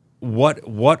 what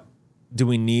do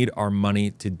we need our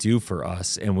money to do for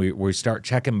us? And we start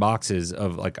checking boxes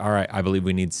of like, all right, I believe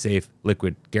we need safe,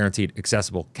 liquid, guaranteed,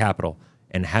 accessible capital.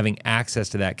 And having access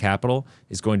to that capital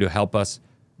is going to help us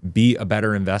be a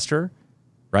better investor,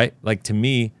 right? Like, to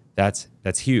me, that's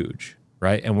huge,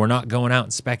 right? And we're not going out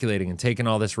and speculating and taking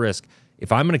all this risk.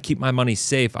 If I'm going to keep my money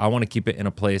safe, I want to keep it in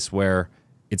a place where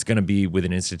it's going to be with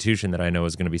an institution that I know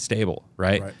is going to be stable,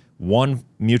 right? One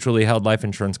mutually held life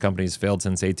insurance company has failed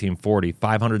since 1840.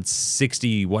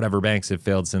 560 whatever banks have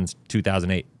failed since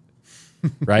 2008,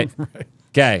 right?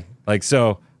 Okay, like,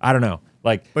 so I don't know,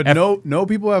 like, but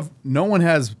no one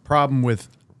has problem with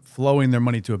flowing their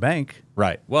money to a bank.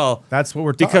 Right. Well, that's what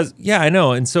we're talking. Because I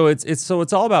know, and so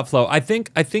it's all about flow. I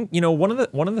think one of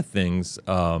the things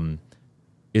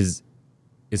is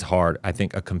hard. I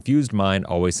think a confused mind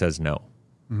always says no,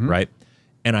 right?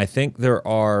 And I think there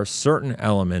are certain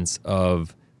elements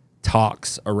of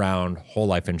talks around whole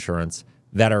life insurance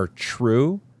that are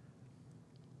true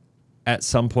at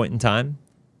some point in time,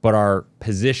 but are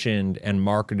positioned and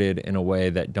marketed in a way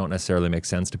that don't necessarily make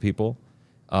sense to people.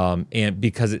 And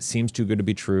because it seems too good to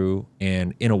be true,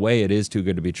 and in a way it is too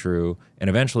good to be true, and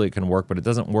eventually it can work, but it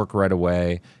doesn't work right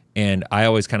away. And I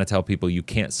always kind of tell people, you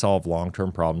can't solve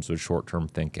long-term problems with short-term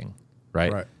thinking,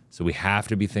 right? So we have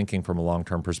to be thinking from a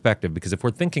long-term perspective, because if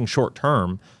we're thinking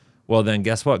short-term, well, then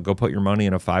guess what? Go put your money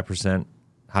in a 5%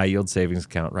 high-yield savings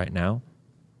account right now,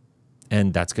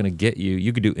 and that's going to get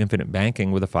you could do infinite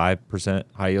banking with a 5%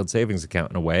 high-yield savings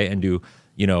account in a way, and do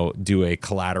a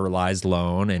collateralized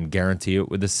loan and guarantee it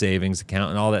with a savings account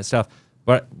and all that stuff.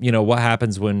 But what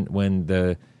happens when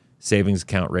the savings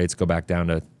account rates go back down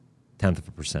to 1/10 of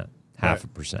a percent, 1/2 a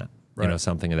percent,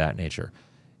 something of that nature?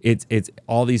 It's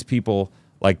all these people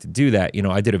like to do that.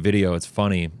 I did a video. It's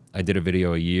funny. I did a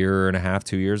video 1.5 years,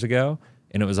 2 years ago,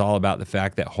 and it was all about the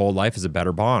fact that whole life is a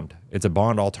better bond. It's a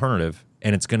bond alternative,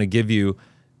 and it's going to give you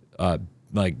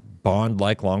like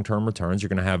bond-like long-term returns. You're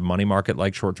going to have money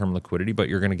market-like short-term liquidity, but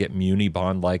you're going to get muni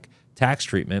bond-like tax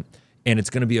treatment, and it's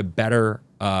going to be a better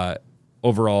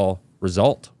overall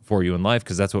result for you in life,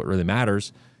 because that's what really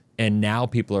matters. And now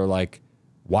people are like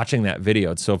watching that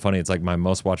video. It's so funny. It's like my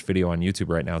most watched video on YouTube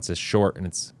right now. It's this short, and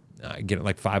it's getting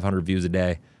like 500 views a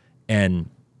day, and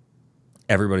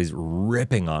everybody's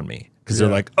ripping on me because they're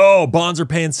like, "Oh, bonds are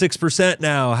paying 6%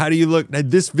 now. How do you look?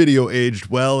 This video aged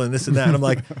well, and this and that." And I'm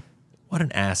like, what an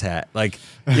asshat. Like,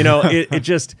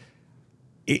 the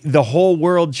whole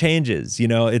world changes.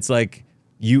 It's like,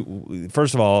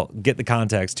 first of all, get the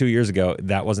context. 2 years ago,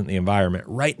 that wasn't the environment.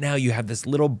 Right now, you have this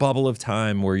little bubble of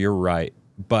time where you're right.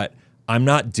 But I'm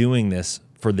not doing this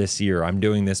for this year. I'm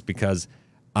doing this because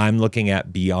I'm looking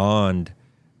at beyond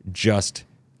just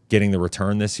getting the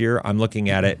return this year. I'm looking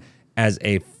at it as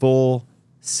a full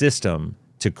system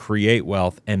to create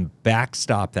wealth and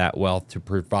backstop that wealth to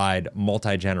provide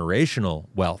multi-generational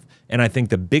wealth. And I think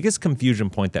the biggest confusion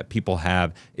point that people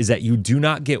have is that you do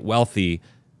not get wealthy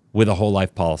with a whole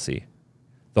life policy.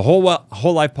 The whole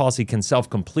life policy can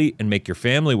self-complete and make your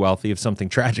family wealthy if something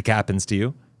tragic happens to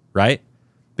you, right?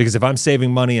 Because if I'm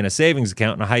saving money in a savings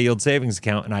account, in a high-yield savings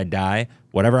account, and I die,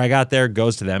 whatever I got there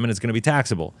goes to them, and it's going to be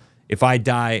taxable. If I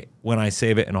die when I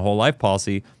save it in a whole life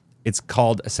policy, it's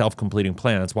called a self-completing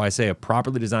plan. That's why I say a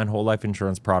properly designed whole life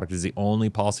insurance product is the only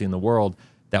policy in the world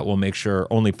that will make sure,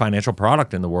 only financial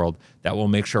product in the world that will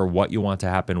make sure what you want to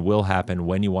happen will happen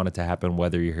when you want it to happen,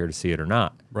 whether you're here to see it or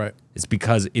not. Right. It's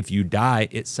because if you die,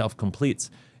 it self-completes.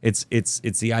 It's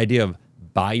the idea of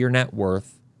buy your net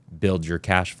worth, build your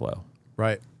cash flow.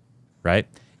 Right. Right?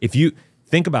 If you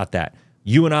think about that,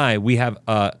 you and I, we have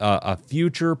a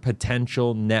future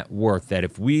potential net worth that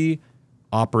if we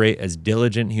operate as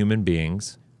diligent human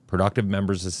beings, productive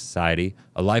members of society,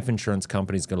 a life insurance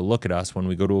company is going to look at us when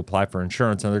we go to apply for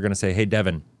insurance and they're going to say, hey,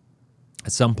 Devin,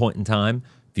 at some point in time,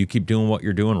 if you keep doing what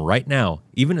you're doing right now,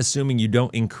 even assuming you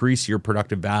don't increase your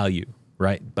productive value,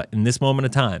 right? But in this moment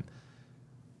of time,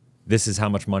 this is how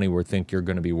much money we think you're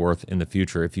going to be worth in the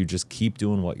future if you just keep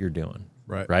doing what you're doing.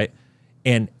 Right. Right.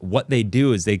 And what they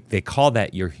do is they call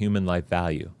that your human life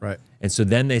value. Right. And so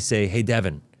then they say, hey,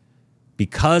 Devin,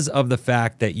 because of the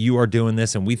fact that you are doing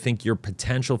this and we think your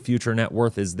potential future net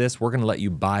worth is this, we're going to let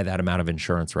you buy that amount of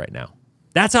insurance right now.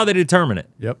 That's how they determine it.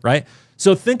 Yep. Right.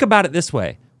 So think about it this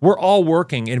way. We're all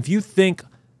working. And if you think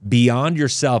beyond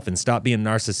yourself and stop being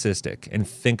narcissistic and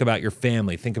think about your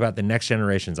family, think about the next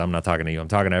generations. I'm not talking to you. I'm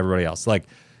talking to everybody else. Like,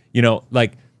 you know,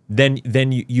 like then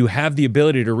you have the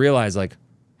ability to realize, like,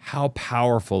 how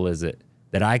powerful is it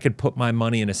that I could put my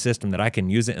money in a system that I can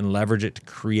use it and leverage it to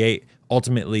create,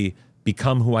 ultimately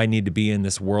become who I need to be in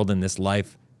this world, in this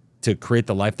life, to create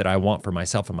the life that I want for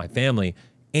myself and my family,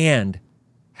 and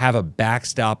have a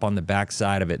backstop on the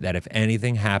backside of it that if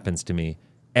anything happens to me,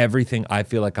 everything I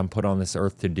feel like I'm put on this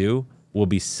earth to do will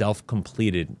be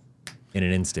self-completed in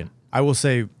an instant. I will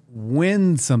say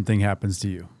when something happens to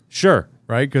you. Sure.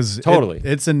 Right? Because totally.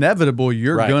 It's inevitable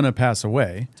you're Right. going to pass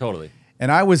away. Totally.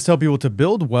 And I always tell people to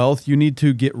build wealth, you need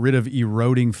to get rid of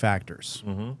eroding factors.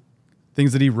 Mm-hmm.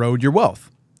 Things that erode your wealth.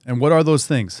 And what are those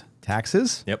things?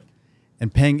 Taxes. Yep.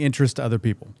 And paying interest to other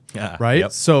people. Yeah. Right?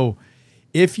 Yep. So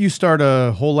if you start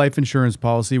a whole life insurance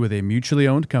policy with a mutually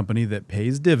owned company that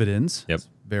pays dividends, Yep.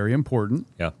 very important.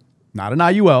 Yeah. Not an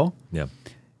IUL. Yeah.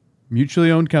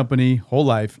 Mutually owned company, whole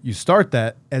life. You start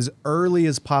that as early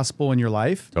as possible in your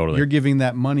life. Totally. You're giving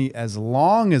that money as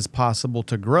long as possible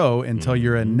to grow until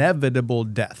your inevitable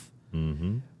death.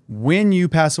 Mm-hmm. When you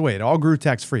pass away, it all grew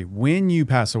tax-free. When you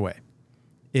pass away,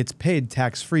 it's paid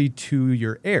tax-free to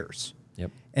your heirs.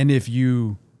 Yep. And if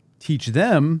you teach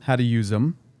them how to use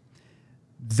them,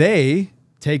 they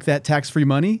take that tax-free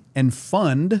money and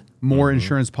fund more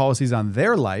insurance policies on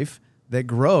their life that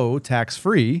grow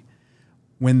tax-free.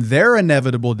 When their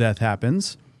inevitable death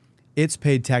happens, it's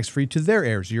paid tax-free to their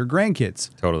heirs, your grandkids.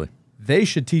 Totally. They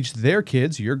should teach their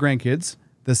kids, your grandkids,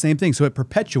 the same thing. So it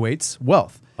perpetuates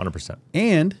wealth. 100%.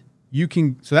 And you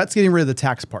can, so that's getting rid of the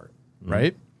tax part,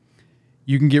 right?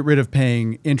 You can get rid of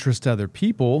paying interest to other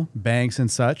people, banks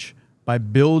and such, by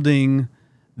building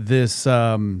this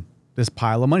this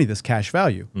pile of money, this cash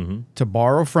value, to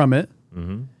borrow from it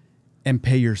and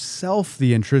pay yourself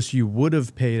the interest you would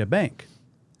have paid a bank.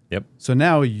 Yep. So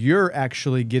now you're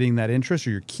actually getting that interest,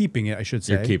 or you're keeping it, I should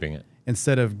say. You're keeping it.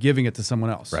 Instead of giving it to someone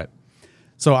else. Right.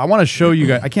 So I want to show you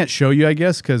guys. I can't show you, I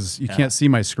guess, because you can't see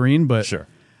my screen, but Sure.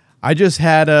 I just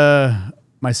had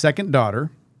my second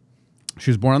daughter. She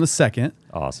was born on the 2nd.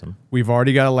 Awesome. We've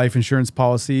already got a life insurance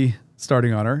policy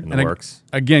starting on her. In the works.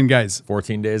 Again, guys,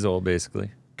 14 days old,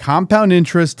 basically. compound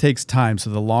interest takes time. So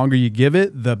the longer you give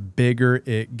it, the bigger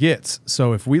it gets.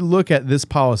 So if we look at this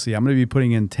policy, I'm going to be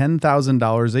putting in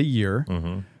 $10,000 a year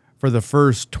for the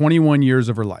first 21 years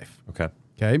of her life. Okay.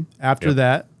 Okay. After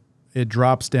that, it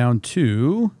drops down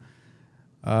to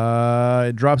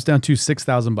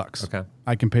 $6,000. Okay.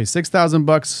 I can pay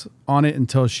 $6,000 on it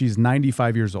until she's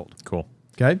 95 years old. Cool.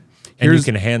 Okay. And you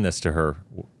can hand this to her.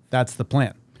 That's the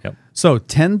plan. Yep. So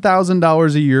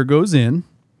 $10,000 a year goes in.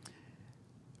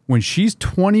 When she's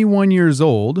 21 years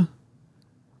old,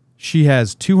 she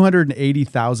has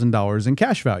 $280,000 in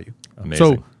cash value.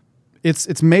 Amazing. So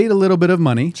it's made a little bit of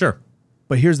money. Sure.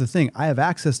 But here's the thing. I have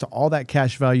access to all that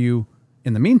cash value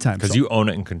in the meantime. Because you own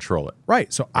it and control it.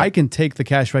 Right. So I can take the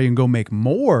cash value and go make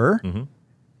more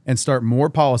and start more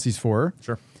policies for her.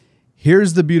 Sure.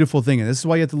 Here's the beautiful thing, and this is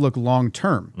why you have to look long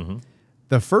term.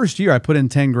 The first year I put in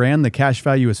 10 grand, the cash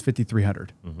value is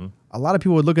 5,300. A lot of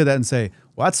people would look at that and say,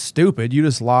 well, that's stupid. You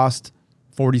just lost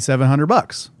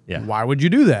 $4,700. Yeah. Why would you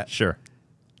do that? Sure.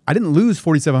 I didn't lose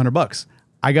 $4,700.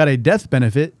 I got a death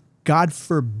benefit. God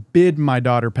forbid my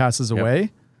daughter passes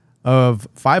away of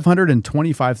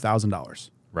 $525,000.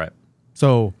 Right.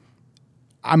 So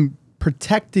I'm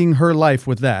protecting her life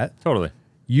with that. Totally.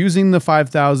 Using the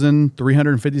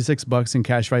 $5,356 in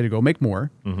cash value to go make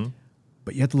more.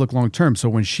 But you have to look long term. So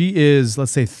when she is,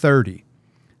 let's say 30,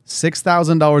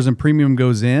 $6,000 in premium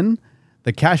goes in,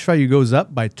 the cash value goes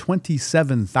up by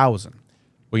 $27,000.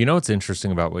 Well, you know what's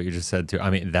interesting about what you just said too? I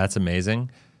mean, that's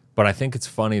amazing. But I think it's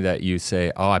funny that you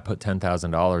say, "Oh, I put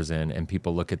 $10,000 in," and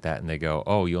people look at that and they go,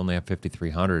 "Oh, you only have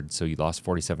 $5,300, so you lost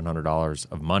 $4,700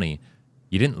 of money."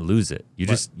 You didn't lose it. You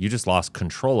just lost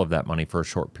control of that money for a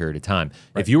short period of time.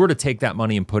 Right. If you were to take that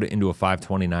money and put it into a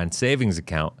 529 savings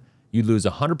account, you'd lose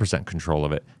 100% control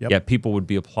of it. Yet people would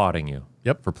be applauding you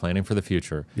for planning for the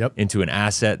future into an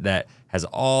asset that has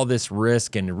all this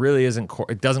risk and really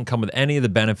it doesn't come with any of the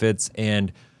benefits,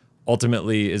 and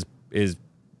ultimately is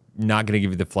not going to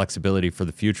give you the flexibility for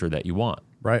the future that you want.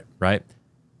 Right.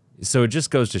 So it just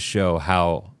goes to show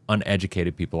how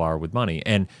uneducated people are with money.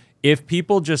 And if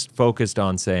people just focused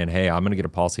on saying, "Hey, I'm going to get a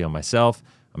policy on myself,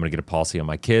 I'm going to get a policy on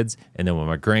my kids, and then when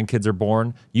my grandkids are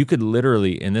born," you could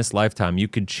literally, in this lifetime, you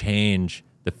could change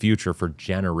the future for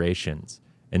generations.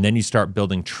 And then you start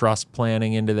building trust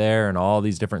planning into there and all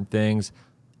these different things.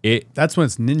 That's when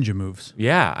it's ninja moves.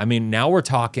 Yeah. I mean, now we're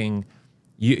talking,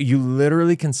 you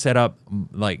literally can set up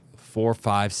like 4,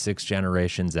 5, 6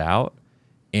 generations out.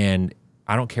 And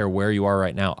I don't care where you are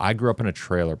right now. I grew up in a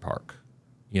trailer park,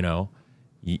 you know.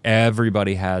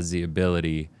 Everybody has the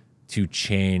ability to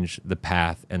change the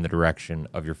path and the direction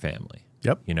of your family.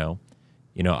 You know,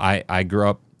 I grew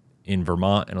up in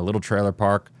Vermont in a little trailer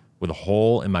park with a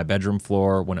hole in my bedroom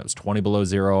floor when it was 20 below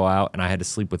zero out, and I had to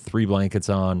sleep with 3 blankets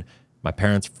on. My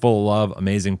parents, full of love,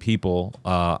 amazing people.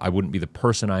 I wouldn't be the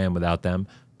person I am without them.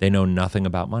 They know nothing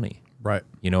about money. Right.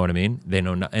 You know what I mean? They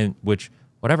know, and which,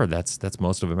 whatever, that's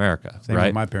most of America. Same right?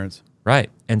 with my parents. Right.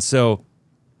 And so,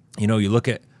 you know, you look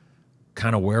at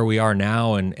kind of where we are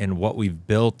now and what we've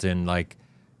built, and like,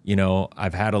 you know,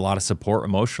 I've had a lot of support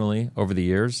emotionally over the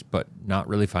years, but not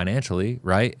really financially,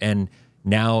 right? And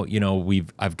now, you know,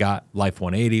 I've got Life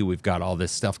 180, we've got all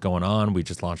this stuff going on. We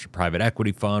just launched a private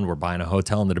equity fund. We're buying a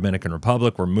hotel in the Dominican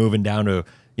Republic. We're moving down to,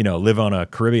 you know, live on a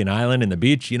Caribbean island in the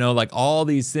beach, you know, like all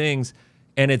these things.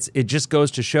 And it just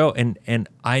goes to show, and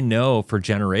I know for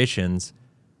generations,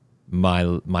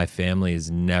 my family is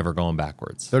never going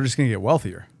backwards. They're just going to get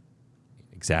wealthier.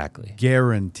 Exactly.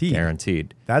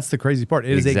 Guaranteed. That's the crazy part.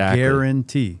 It is a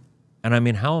guarantee. And I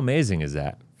mean, how amazing is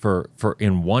that? For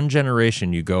in one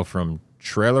generation, you go from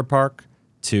trailer park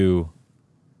to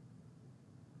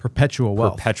perpetual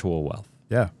wealth.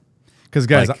 Yeah. Because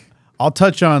guys, like, I'll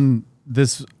touch on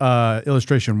this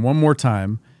illustration one more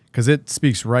time because it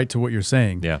speaks right to what you're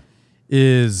saying. Yeah.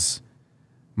 Is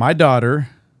my daughter,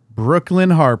 Brooklyn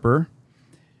Harper,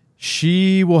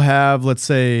 she will have, let's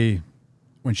say,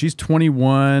 when she's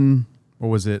 21, what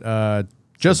was it?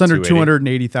 Just under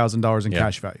 $280,000 in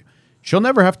cash value. She'll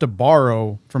never have to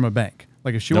borrow from a bank.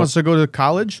 Like if she wants to go to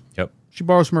college, she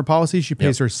borrows from her policy. She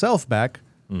pays herself back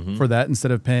for that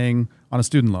instead of paying on a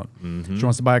student loan. She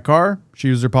wants to buy a car, she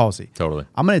uses her policy. Totally.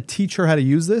 I'm going to teach her how to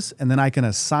use this, and then I can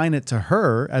assign it to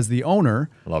her as the owner.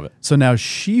 Love it. So now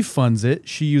she funds it.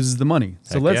 She uses the money.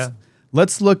 So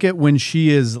let's look at when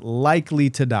she is likely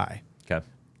to die. Okay.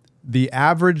 The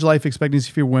average life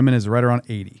expectancy for women is right around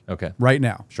 80. Okay. Right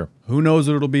now. Sure. Who knows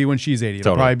what it'll be when she's 80?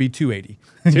 It'll probably be 280.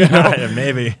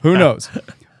 Maybe. Who knows?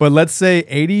 But let's say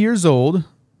 80 years old.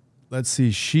 Let's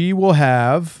see. She will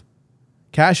have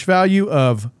cash value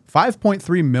of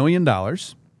 $5.3 million.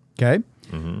 Okay.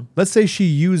 Let's say she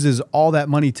uses all that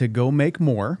money to go make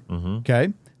more.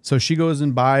 Okay. So she goes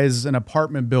and buys an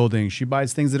apartment building. She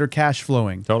buys things that are cash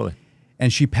flowing. Totally.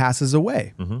 And she passes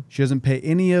away. She doesn't pay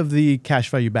any of the cash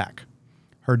value back.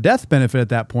 Her death benefit at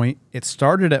that point, it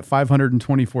started at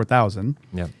 $524,000.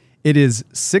 Yeah. It is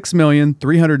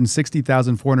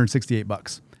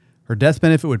 $6,360,468. Her death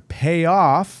benefit would pay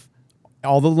off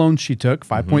all the loans she took,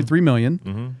 $5.3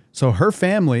 million. So her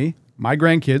family, my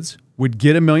grandkids, would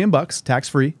get $1 million tax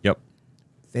free. Yep.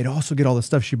 They'd also get all the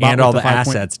stuff she bought and all the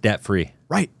assets debt free.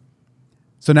 Right.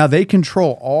 So now they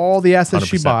control all the assets 100%.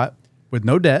 She bought with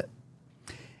no debt.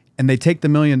 And they take the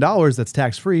 $1 million that's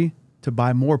tax-free to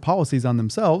buy more policies on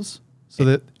themselves so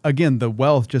that, again, the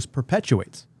wealth just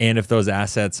perpetuates. And if those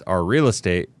assets are real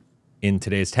estate, in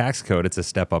today's tax code, it's a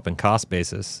step up in cost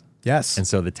basis. Yes. And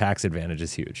so the tax advantage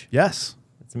is huge. Yes.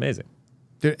 It's amazing.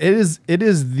 It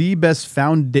is the best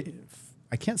foundation.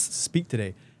 I can't speak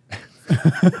today.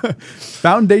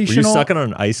 Foundational. Were you sucking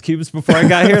on ice cubes before I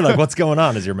got here? Like, what's going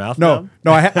on? Is your mouth numb?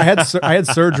 No, I had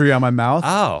surgery on my mouth.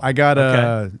 Oh. I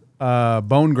got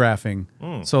bone grafting.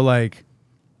 So like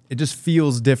it just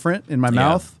feels different in my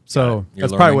mouth. So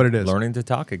that's probably what it is. Learning to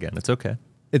talk again. It's okay.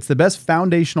 It's the best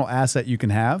foundational asset you can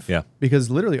have. Yeah. Because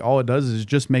literally all it does is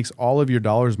just makes all of your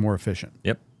dollars more efficient.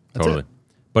 Yep. Totally.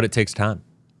 But it takes time.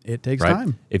 It takes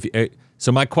time.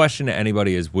 So my question to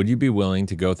anybody is, would you be willing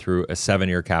to go through a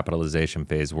 7-year capitalization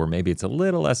phase where maybe it's a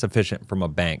little less efficient from a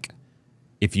bank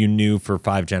if you knew for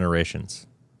 5 generations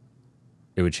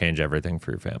it would change everything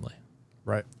for your family.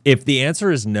 Right. If the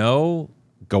answer is no,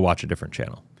 go watch a different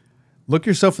channel. Look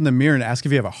yourself in the mirror and ask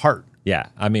if you have a heart. Yeah,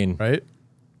 I mean, Right.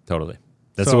 totally.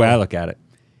 That's So- the way I look at it.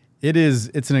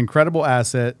 It's an incredible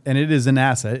asset, and it is an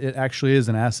asset. It actually is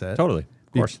an asset. Totally,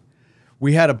 of course.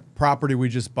 We had a property we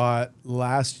just bought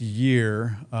last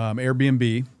year,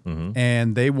 Airbnb,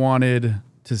 and they wanted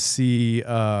to see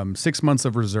 6 months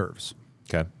of reserves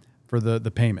Okay. for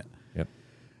the payment. Yep.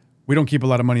 We don't keep a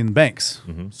lot of money in the banks,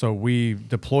 so we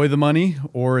deploy the money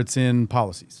or it's in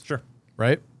policies. Sure.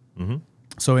 Right?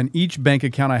 So in each bank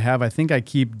account I have, I think I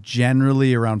keep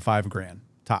generally around $5,000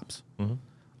 tops.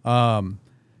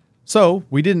 So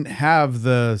we didn't have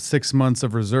the 6 months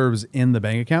of reserves in the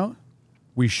bank account.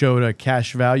 We showed a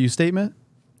cash value statement.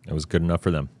 It was good enough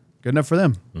for them. Good enough for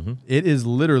them. It is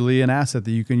literally an asset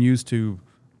that you can use to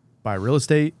buy real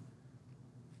estate.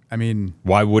 I mean,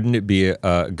 Why wouldn't it be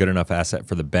a good enough asset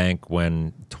for the bank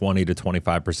when 20 to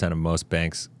 25% of most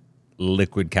banks'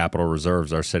 liquid capital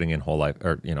reserves are sitting in whole life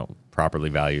or properly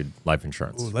valued life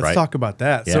insurance? let's right? talk about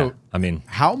that. Yeah. So I mean,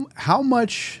 how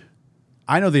much?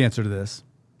 I know the answer to this.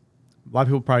 A lot of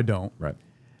people probably don't. right.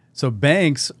 So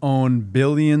banks own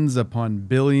billions upon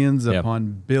billions Yep.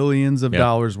 upon billions of Yep.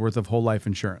 dollars worth of whole life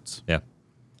insurance. Yeah.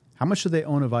 How much do they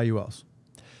own of IULs?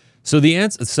 So the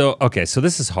answer. So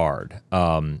this is hard.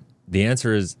 The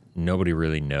answer is nobody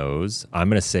really knows. I'm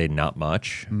going to say not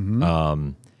much.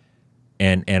 And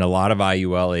a lot of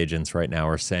IUL agents right now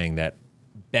are saying that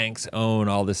banks own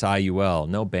all this IUL.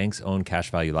 No, banks own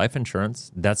cash value life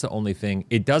insurance. That's the only thing.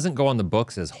 It doesn't go on the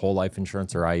books as whole life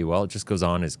insurance or IUL. It just goes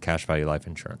on as cash value life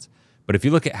insurance. But if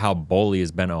you look at how BOLI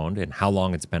has been owned and how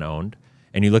long it's been owned,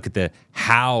 and you look at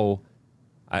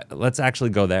let's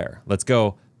actually go there. Let's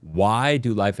go. Why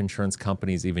do life insurance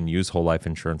companies even use whole life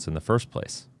insurance in the first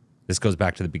place? This goes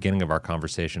back to the beginning of our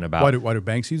conversation about Why do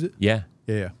banks use it? Yeah.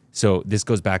 Yeah. So this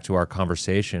goes back to our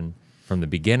conversation from the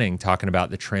beginning, talking about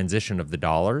the transition of the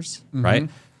dollars, right?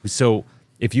 So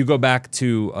if you go back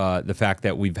to the fact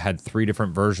that we've had 3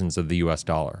 different versions of the U.S.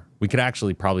 dollar, we could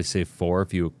actually probably say 4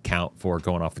 if you count for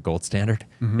going off the gold standard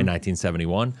in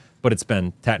 1971, but it's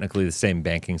been technically the same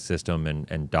banking system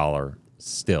and dollar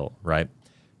still, right,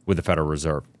 with the Federal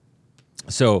Reserve.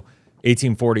 So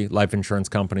 1840, life insurance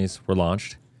companies were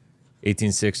launched.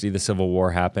 1860, the Civil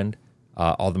War happened.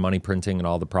 All the money printing and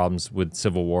all the problems with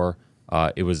Civil War.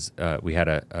 We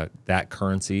had that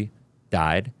currency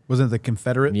died. Wasn't it the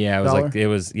Confederate? Yeah, it was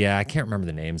dollar? Yeah, I can't remember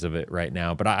the names of it right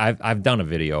now, but I've done a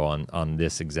video on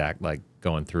this exact, like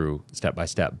going through step by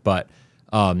step. But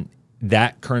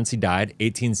that currency died.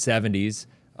 1870s,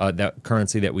 that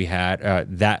currency that we had,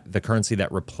 the currency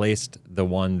that replaced the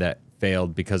one that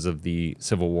failed because of the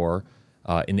Civil War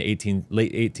in the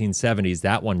late 1870s,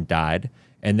 that one died,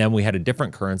 and then we had a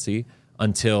different currency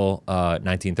until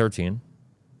 1913.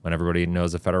 When everybody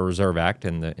knows the Federal Reserve Act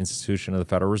and the institution of the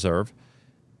Federal Reserve,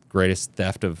 greatest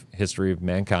theft of history of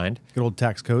mankind. Good old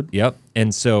tax code. Yep.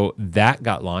 And so that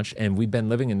got launched, and we've been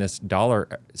living in this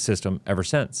dollar system ever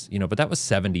since. But that was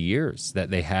 70 years that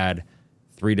they had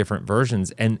 3 different versions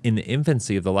and in the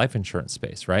infancy of the life insurance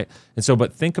space, right? And so,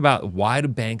 but think about, why do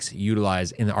banks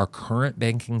utilize in our current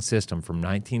banking system from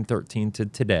 1913 to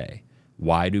today,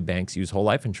 why do banks use whole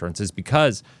life insurance? Is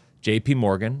because J.P.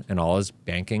 Morgan and all his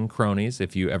banking cronies,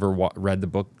 if you ever read the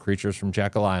book Creatures from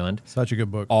Jekyll Island, Such a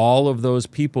good book. all of those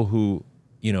people who,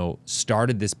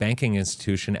 started this banking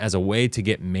institution as a way to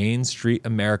get Main Street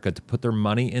America to put their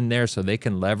money in there so they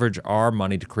can leverage our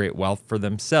money to create wealth for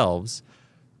themselves.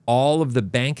 All of the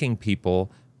banking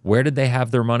people, where did they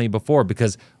have their money before?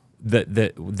 Because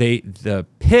the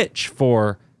pitch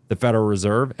for the Federal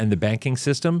Reserve and the banking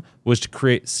system was to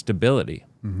create stability,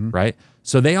 right?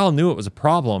 So they all knew it was a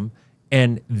problem,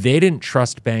 and they didn't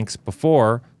trust banks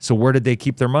before. So where did they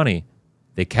keep their money?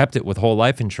 They kept it with whole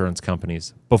life insurance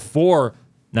companies before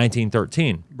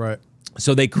 1913. Right.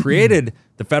 So they created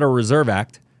the Federal Reserve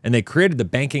Act, and they created the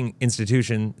banking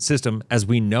institution system as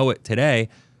we know it today.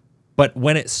 But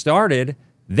when it started,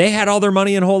 they had all their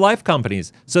money in whole life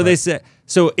companies. So they said,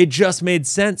 so it just made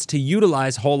sense to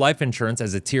utilize whole life insurance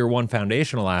as a tier 1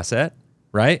 foundational asset,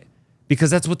 right? Because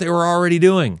that's what they were already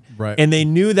doing. Right. And they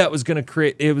knew that was going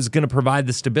to provide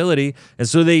the stability. And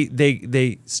so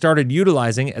they started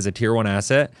utilizing it as a tier 1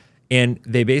 asset, and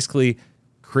they basically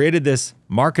created this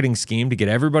marketing scheme to get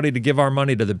everybody to give our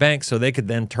money to the bank so they could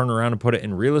then turn around and put it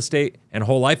in real estate and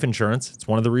whole life insurance. It's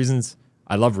one of the reasons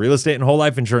I love real estate and whole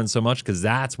life insurance so much, because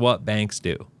that's what banks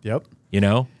do. Yep.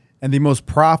 And the most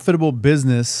profitable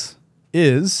business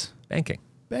is Banking.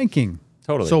 banking.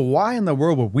 Totally. So why in the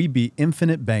world would we be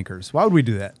infinite bankers? Why would we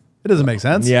do that? It doesn't make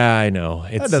sense. Yeah, I know.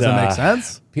 That doesn't make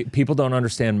sense. People don't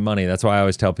understand money. That's why I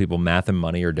always tell people math and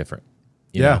money are different.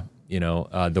 Yeah.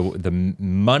 The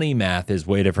money math is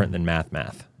way different than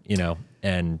math,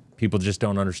 and people just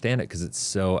don't understand it because it's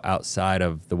so outside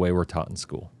of the way we're taught in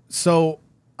school. So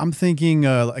I'm thinking,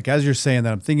 like, as you're saying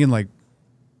that, I'm thinking like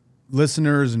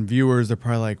listeners and viewers, they're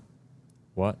probably like,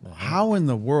 what? how in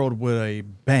the world would a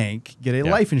bank get a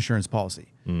Yeah. life insurance policy?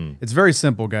 It's very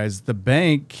simple, guys. The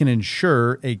bank can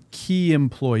insure a key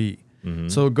employee.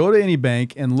 So go to any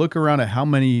bank and look around at how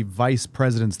many vice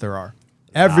presidents there are.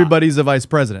 Everybody's a vice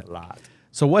president.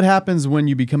 So what happens when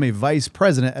you become a vice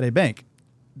president at a bank?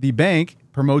 The bank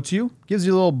promotes you, gives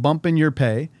you a little bump in your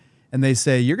pay, and they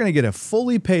say you're going to get a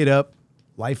fully paid up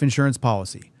life insurance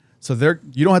policy. So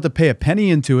you don't have to pay a penny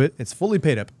into it. It's fully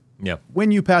paid up. Yeah.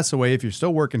 When you pass away, if you're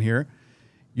still working here,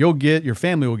 your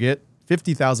family will get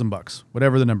 $50,000,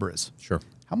 whatever the number is. Sure.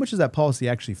 How much is that policy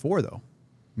actually for, though?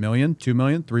 $1 million, $2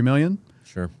 million, $3 million?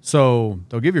 Sure. So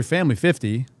they'll give your family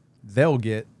 50, they'll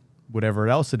get whatever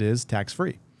else it is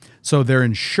tax-free. So they're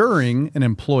insuring an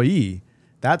employee.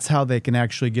 That's how they can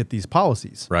actually get these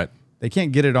policies. Right. They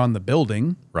can't get it on the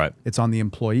building. Right. It's on the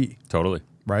employee. Totally.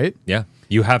 Right? Yeah.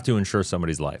 You have to insure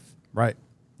somebody's life. Right.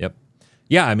 Yep.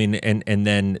 Yeah. I mean, and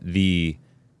then the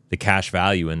cash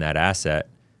value in that asset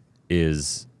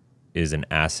is an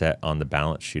asset on the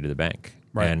balance sheet of the bank.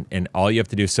 Right. And all you have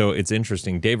to do. So it's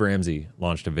interesting. Dave Ramsey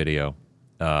launched a video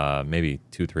maybe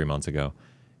 2-3 months ago,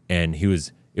 and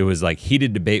it was like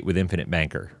heated debate with Infinite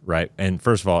Banker, right? And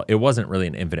first of all, it wasn't really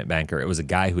an Infinite Banker. It was a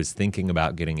guy who was thinking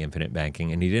about getting infinite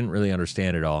banking, and he didn't really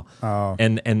understand it all. Oh.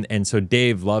 And so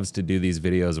Dave loves to do these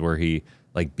videos where he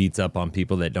like beats up on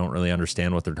people that don't really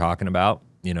understand what they're talking about,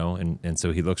 and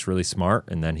so he looks really smart,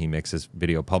 and then he makes his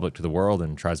video public to the world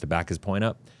and tries to back his point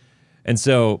up. And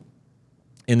so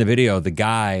in the video, the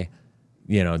guy,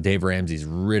 Dave Ramsey's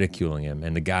ridiculing him,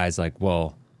 and the guy's like,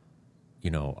 well,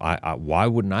 why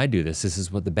wouldn't I do this? This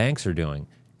is what the banks are doing.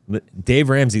 Dave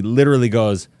Ramsey literally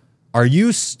goes, are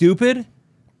you stupid?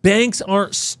 Banks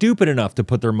aren't stupid enough to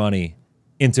put their money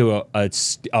into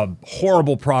a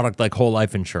horrible product like whole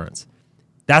life insurance.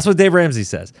 That's what Dave Ramsey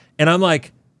says. And I'm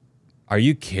like, are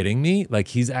you kidding me? Like,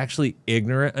 he's actually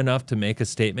ignorant enough to make a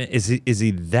statement? Is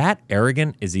he that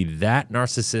arrogant? Is he that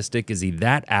narcissistic? Is he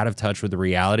that out of touch with the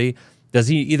reality? Does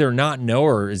he either not know,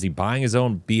 or is he buying his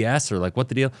own BS, or like what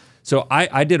the deal? So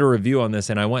I did a review on this,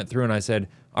 and I went through and I said,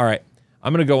 all right,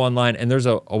 I'm going to go online, and there's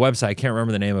a website. I can't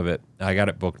remember the name of it. I got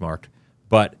it bookmarked.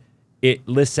 But it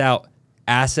lists out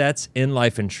assets in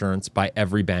life insurance by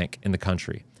every bank in the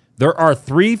country. There are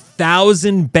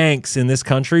 3,000 banks in this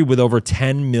country with over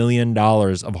 $10 million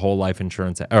of whole life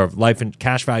insurance or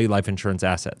cash value life insurance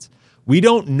assets. We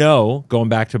don't know, going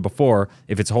back to before,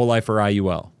 if it's whole life or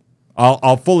IUL.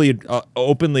 I'll fully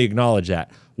openly acknowledge that.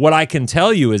 What I can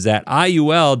tell you is that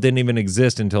IUL didn't even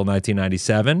exist until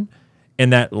 1997,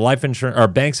 and that life insurance or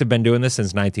banks have been doing this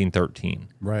since 1913.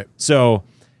 Right. So,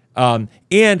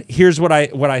 and here's what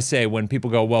I say when people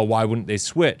go, well, why wouldn't they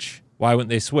switch? Why wouldn't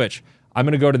they switch? I'm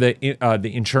going to go to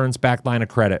the insurance-backed line of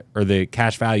credit or the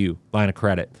cash value line of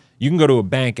credit. You can go to a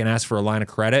bank and ask for a line of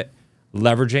credit,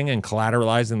 leveraging and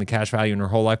collateralizing the cash value in your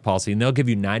whole life policy, and they'll give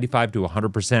you 95 to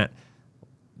 100%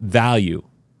 value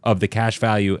of the cash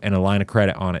value and a line of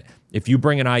credit on it. If you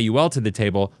bring an IUL to the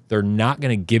table, they're not going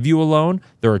to give you a loan.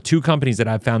 There are two companies that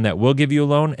I've found that will give you a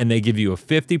loan, and they give you a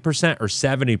 50% or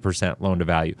 70% loan to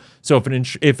value. So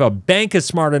if a bank is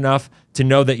smart enough to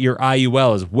know that your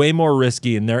IUL is way more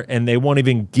risky and they won't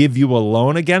even give you a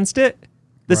loan against it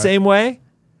the same way,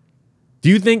 do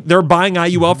you think they're buying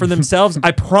IUL for themselves?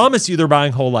 I promise you they're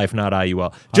buying whole life, not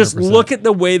IUL. Just 100%. look at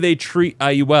the way they treat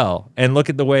IUL and look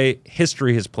at the way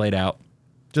history has played out.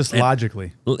 Just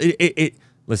logically.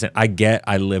 Listen,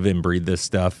 I live and breathe this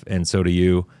stuff, and so do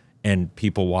you, and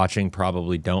people watching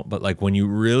probably don't, but like when you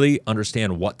really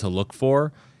understand what to look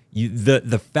for,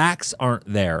 the facts aren't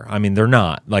there. I mean, they're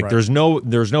not. Like there's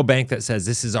no bank that says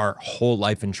this is our whole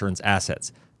life insurance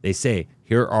assets. They say,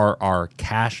 here are our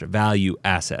cash value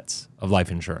assets of life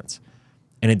insurance.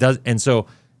 And it does, and so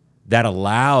that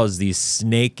allows these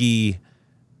snaky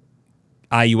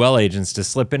IUL agents to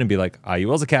slip in and be like,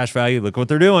 IUL's a cash value, look what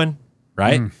they're doing,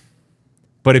 right?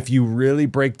 But if you really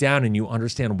break down and you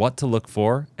understand what to look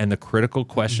for and the critical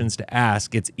questions to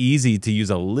ask, it's easy to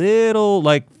use a little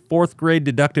like fourth grade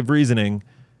deductive reasoning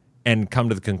and come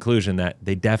to the conclusion that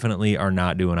they definitely are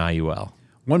not doing IUL.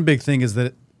 One big thing is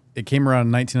that it came around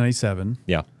in 1997.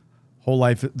 Yeah. Whole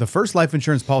life. The first life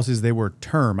insurance policies, they were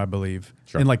term, I believe,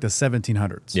 in like the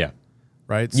 1700s. Yeah.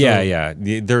 Right? So, Yeah.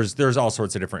 There's all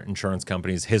sorts of different insurance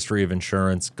companies. History of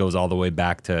insurance goes all the way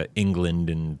back to England,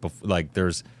 and like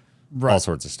there's all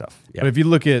sorts of stuff. Yeah. But if you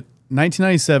look at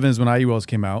 1997 is when IULs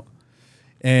came out,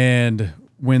 and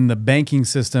when the banking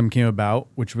system came about,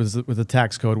 which was with the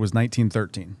tax code, was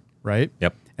 1913, right?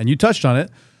 Yep. And you touched on it.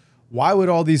 Why would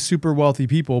all these super wealthy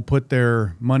people put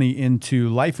their money into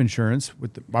life insurance?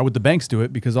 Why would the banks do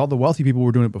it? Because all the wealthy people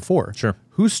were doing it before. Sure.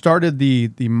 Who started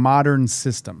the modern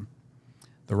system?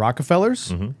 The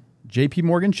Rockefellers, J.P.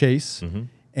 Morgan Chase,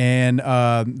 and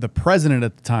the president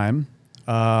at the time.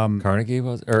 Carnegie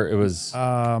was, or it was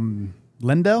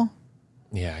Lendell?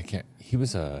 Yeah, I can't. He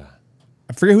was a.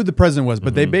 I forget who the president was,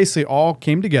 but they basically all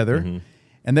came together,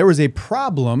 and there was a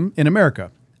problem in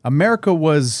America. America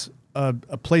was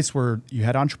a place where you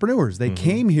had entrepreneurs. They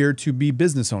came here to be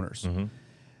business owners.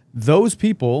 Those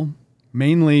people,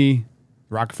 mainly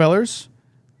Rockefellers,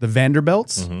 the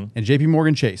Vanderbilts, and J.P.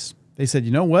 Morgan Chase, they said,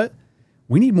 you know what?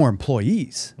 We need more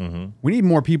employees. We need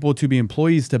more people to be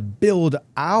employees to build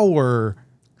our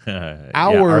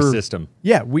system.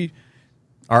 Yeah,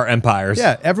 our empires.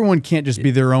 Yeah, everyone can't just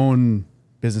be their own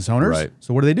business owners. Right.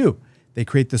 So what do? They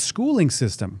create the schooling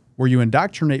system where you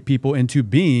indoctrinate people into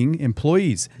being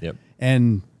employees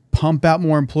and pump out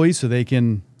more employees so they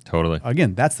can. Totally.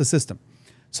 Again, that's the system.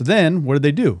 So then what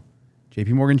do?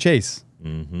 J.P. Morgan Chase,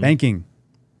 banking.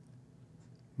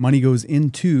 Money goes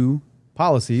into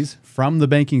policies from the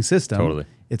banking system. Totally.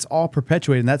 It's all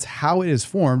perpetuated, and that's how it is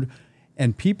formed.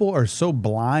 And people are so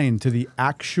blind to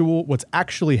what's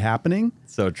actually happening.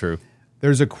 So true.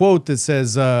 There's a quote that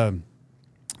says,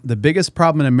 the biggest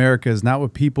problem in America is not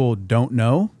what people don't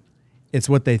know. It's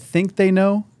what they think they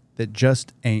know that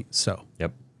just ain't so.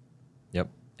 Yep.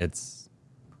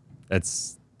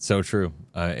 It's so true.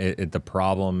 The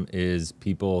problem is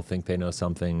people think they know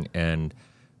something, and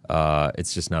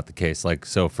it's just not the case. Like,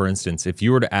 so for instance, if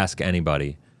you were to ask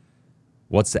anybody,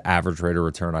 what's the average rate of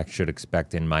return I should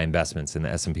expect in my investments in the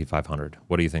S&P 500?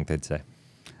 What do you think they'd say?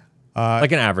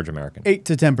 Like an average American. 8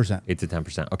 to 10%. 8 to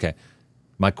 10%. Okay.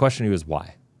 My question to you is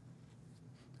why?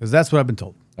 Because that's what I've been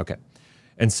told. Okay.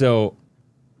 And so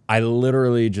I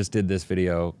literally just did this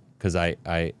video because I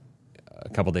a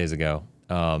couple days ago,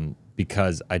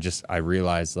 because I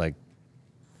realized, like,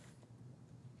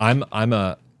 I'm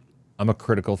a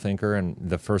critical thinker, and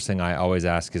the first thing I always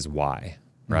ask is why,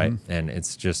 right? And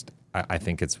it's just, I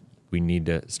think we need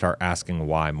to start asking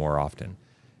why more often.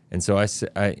 And so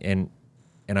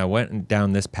I went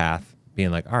down this path being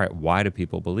like, all right, why do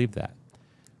people believe that?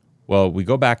 Well, we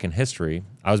go back in history.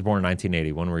 I was born in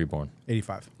 1980. When were you born?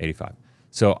 85. 85.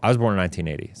 So I was born in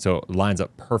 1980. So it lines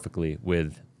up perfectly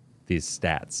with these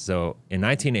stats. So in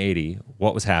 1980,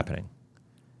 what was happening?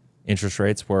 Interest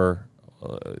rates were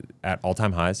at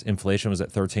all-time highs. Inflation was at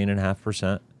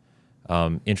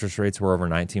 13.5%. Interest rates were over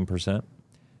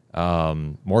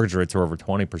 19%. Mortgage rates were over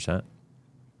 20%.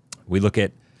 We look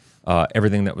at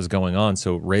everything that was going on.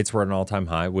 So rates were at an all-time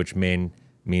high, which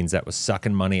means that was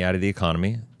sucking money out of the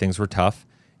economy. Things were tough.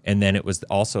 And then it was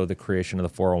also the creation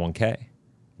of the 401k.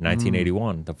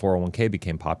 1981, the 401k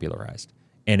became popularized.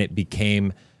 And it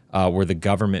became where the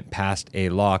government passed a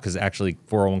law, because actually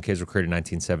 401ks were created in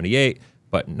 1978,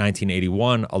 but in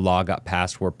 1981, a law got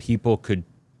passed where people could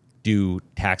do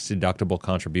tax-deductible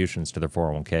contributions to their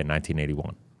 401k in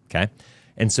 1981, okay?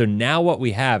 And so now what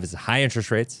we have is high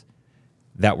interest rates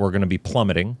that were going to be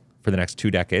plummeting for the next 2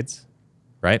 decades,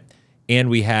 right? And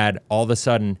we had, all of a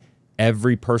sudden,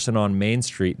 every person on Main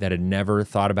Street that had never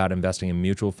thought about investing in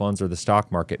mutual funds or the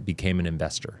stock market became an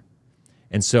investor.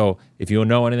 And so if you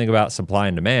know anything about supply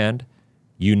and demand,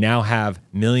 you now have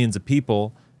millions of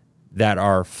people that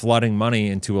are flooding money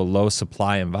into a low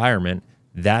supply environment.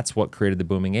 That's what created the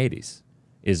booming 80s,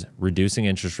 is reducing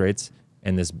interest rates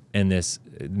and this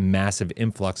massive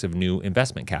influx of new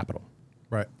investment capital.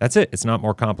 Right. That's it. It's not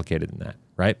more complicated than that,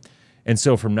 right? And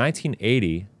so from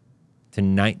 1980 to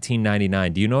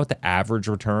 1999, do you know what the average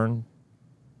return,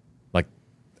 like,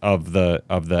 of the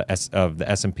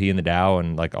S&P and the Dow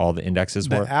and like all the indexes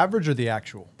were? The average or the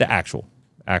actual? The actual.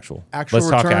 Actual Let's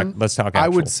return? Let's talk actual. I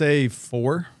would say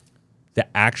 4. The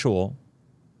actual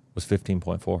was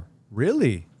 15.4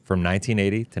 Really? from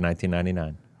 1980 to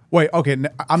 1999. Wait, okay.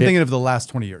 I'm thinking of the last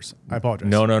 20 years. I apologize.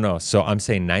 No. So I'm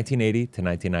saying 1980 to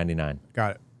 1999.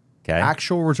 Got it. Okay.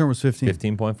 Actual return was 15.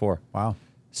 15.4. Wow.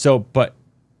 So, but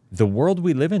the world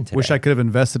we live in today. Wish I could have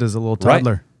invested as a little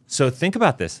toddler. Right. So think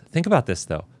about this. Think about this,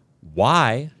 though.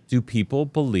 Why do people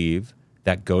believe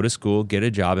that go to school, get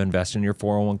a job, invest in your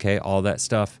 401k, all that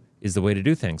stuff is the way to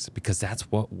do things? Because that's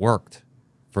what worked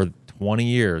for 20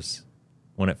 years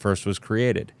when it first was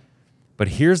created. But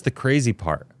here's the crazy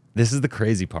part. This is the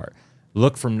crazy part.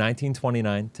 Look from 1929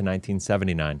 to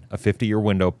 1979, a 50-year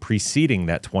window preceding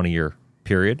that 20-year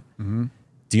period.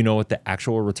 Do you know what the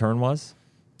actual return was?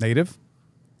 Negative?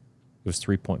 It was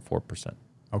 3.4%.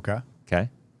 Okay. Okay.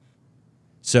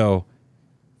 So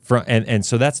and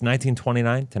so that's 1929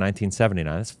 to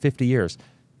 1979. That's 50 years.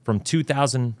 From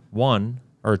 2001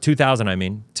 or 2000, I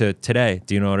mean, to today.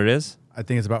 Do you know what it is? I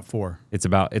think it's about 4. It's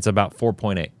about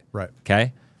 4.8. Right.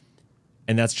 Okay.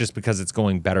 And that's just because it's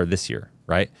going better this year,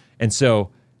 right? And so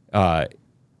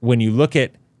when you look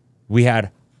at, we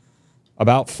had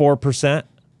about 4%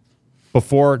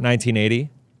 before 1980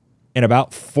 and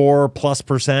about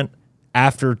 4+%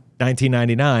 after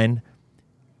 1999.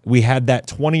 We had that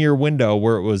 20-year window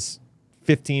where it was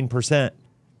 15%,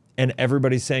 and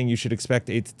everybody's saying you should expect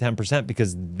 8 to 10%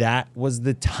 because that was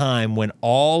the time when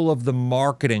all of the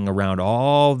marketing around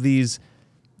all these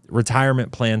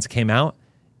retirement plans came out,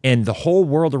 and the whole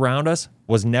world around us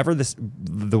was never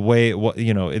the way it was.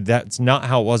 You know, that's not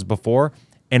how it was before,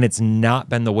 and it's not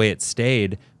been the way it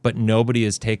stayed. But nobody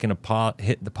has taken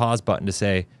hit the pause button to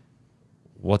say,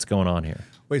 what's going on here?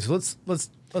 Wait, so let's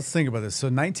think about this. So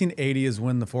 1980 is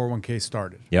when the 401k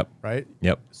started. Yep. Right?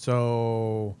 Yep.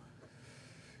 So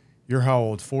you're how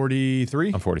old?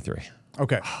 43? I'm 43.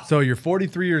 Okay. So you're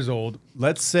 43 years old.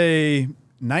 Let's say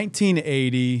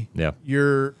 1980, Yeah.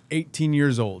 You're 18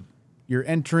 years old. You're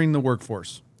entering the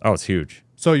workforce. Oh, it's huge.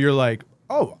 So you're like,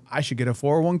 oh, I should get a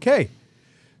 401k.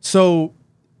 So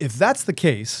if that's the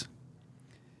case,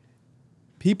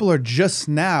 people are just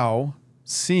now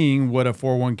seeing what a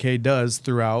 401k does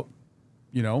throughout,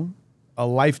 you know, a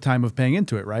lifetime of paying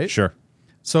into it, right? Sure.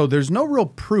 So there's no real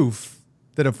proof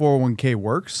that a 401k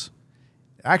works.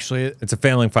 Actually, It's a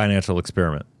failing financial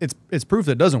experiment. it's proof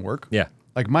that it doesn't work. Yeah.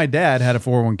 Like my dad had a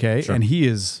 401k Sure. and he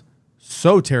is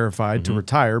so terrified to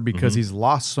retire because he's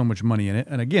lost so much money in it.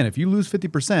 And again, if you lose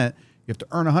 50%, you have to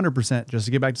earn 100% just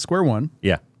to get back to square one,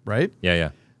 Yeah. right? Yeah.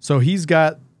 Yeah. So he's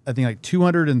got, I think, like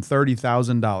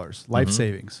 $230,000 life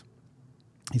savings.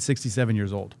 He's 67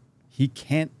 years old. He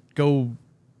can't go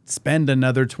spend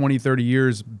another 20, 30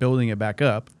 years building it back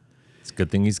up. It's a good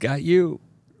thing he's got you.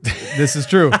 This is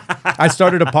true. I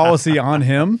started a policy on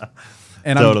him,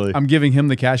 and Totally. I'm giving him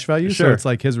the cash value, so Sure. it's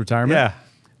like his retirement.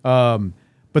 Yeah.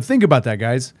 But think about that,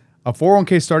 guys. A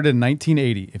 401k started in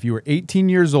 1980. If you were 18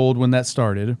 years old when that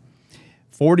started,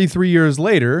 43 years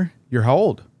later, you're how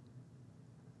old?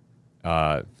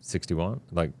 61.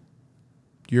 Like,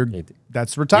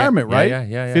 That's retirement, Yeah, right?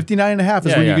 yeah. 59 and a half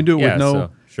is when you can do it with no.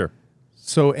 So, sure.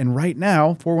 So, and right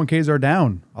now, 401ks are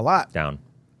down a lot. Down.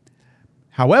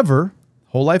 However,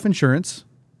 whole life insurance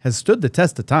has stood the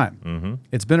test of time.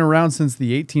 It's been around since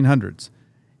the 1800s.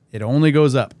 It only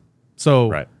goes up. So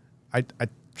Right. I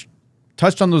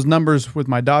touched on those numbers with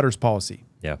my daughter's policy.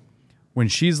 Yeah. When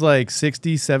she's like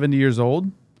 60, 70 years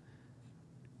old,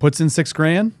 puts in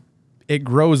 $6,000, it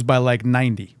grows by like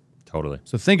 90. Totally.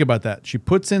 So think about that. She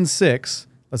puts in 6,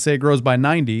 let's say it grows by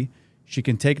 90. She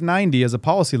can take 90 as a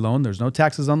policy loan. There's no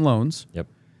taxes on loans. Yep.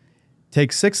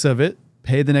 Take 6 of it,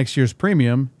 pay the next year's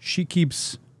premium. She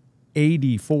keeps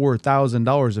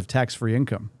 $84,000 of tax-free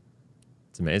income.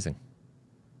 It's amazing.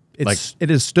 It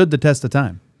has stood the test of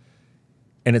time.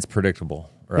 And it's predictable,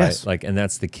 right? Yes. Like, and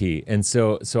that's the key. And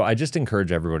so I just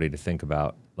encourage everybody to think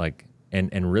about, like,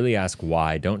 and really ask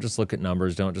why. Don't just look at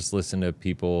numbers. Don't just listen to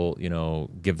people, you know,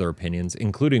 give their opinions,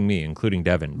 including me, including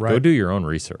Devin. Right. Go do your own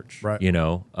research, Right. you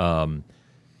know,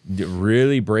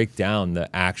 really break down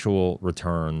the actual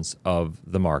returns of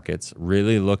the markets,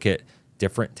 really look at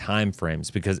different time frames,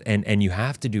 because, and you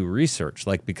have to do research,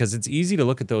 like, because it's easy to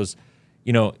look at those.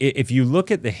 You know, if you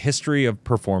look at the history of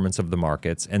performance of the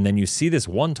markets and then you see this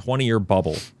 120-year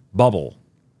bubble,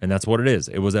 and that's what it is.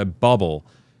 It was a bubble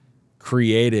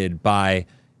created by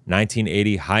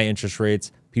 1980, high interest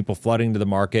rates, people flooding to the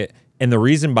market. And the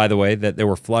reason, by the way, that they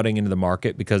were flooding into the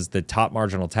market because the top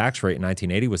marginal tax rate in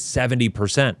 1980 was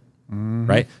 70%,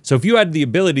 right? So if you had the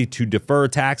ability to defer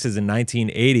taxes in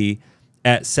 1980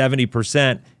 at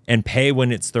 70% and pay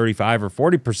when it's 35 or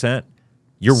 40%,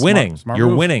 you're winning. Smart You're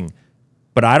move. winning.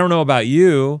 But I don't know about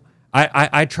you.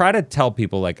 I try to tell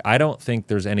people, like, I don't think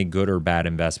there's any good or bad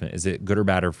investment. Is it good or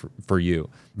bad for you?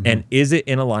 And is it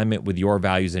in alignment with your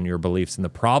values and your beliefs? And the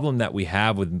problem that we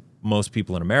have with most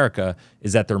people in America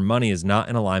is that their money is not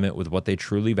in alignment with what they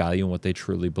truly value and what they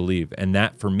truly believe. And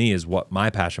that, for me, is what my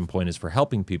passion point is for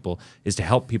helping people, is to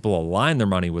help people align their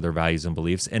money with their values and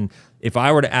beliefs. And if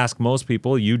I were to ask most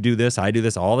people, you do this, I do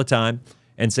this all the time,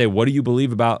 and say, what do you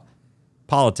believe about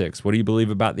politics? What do you believe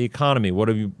about the economy? What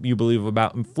do you believe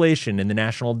about inflation and the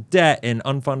national debt and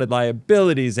unfunded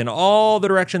liabilities and all the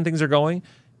direction things are going?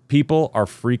 People are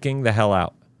freaking the hell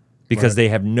out because they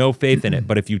have no faith in it.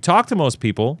 But if you talk to most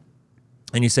people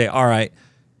and you say, all right,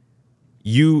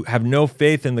 You have no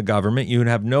faith in the government. You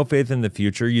have no faith in the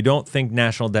future. You don't think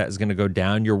national debt is going to go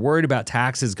down. You're worried about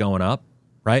taxes going up,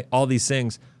 right? All these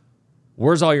things.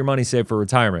 Where's all your money saved for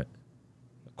retirement?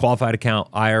 Qualified account,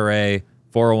 IRA,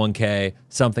 401k,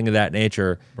 something of that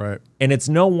nature. Right. And it's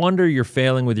no wonder you're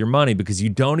failing with your money because you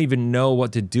don't even know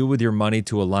what to do with your money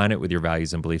to align it with your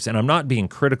values and beliefs. And I'm not being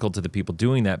critical to the people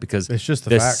doing that because it's just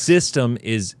the facts. system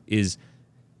is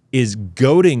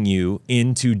goading you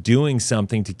into doing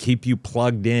something to keep you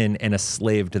plugged in and a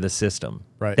slave to the system.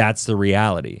 Right. That's the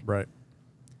reality. Right.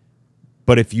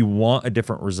 But if you want a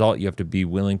different result, you have to be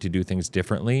willing to do things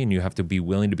differently, and you have to be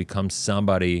willing to become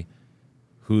somebody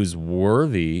who's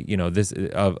worthy, you know, this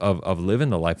of living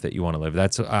the life that you want to live.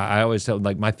 That's I always tell,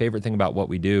 like, my favorite thing about what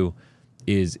we do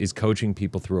is coaching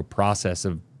people through a process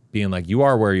of being like, you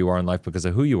are where you are in life because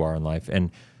of who you are in life.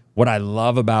 And what I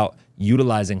love about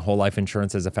utilizing whole life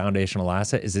insurance as a foundational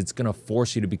asset is it's going to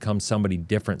force you to become somebody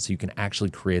different so you can actually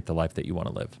create the life that you want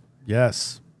to live.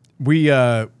 Yes. We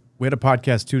had a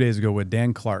podcast 2 days ago with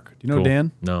Dan Clark. Do you know Cool.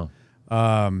 Dan? No.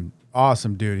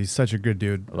 Awesome dude. He's such a good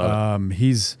dude. I love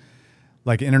He's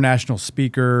like an international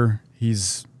speaker.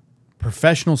 He's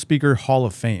professional speaker, Hall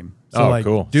of Fame. So like,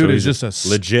 cool. Dude So is he's just a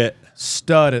legit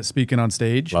stud at speaking on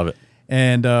stage. Love it.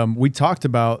 And we talked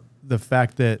about the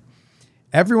fact that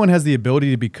everyone has the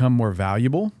ability to become more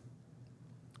valuable.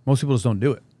 Most people just don't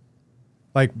do it.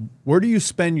 Like, where do you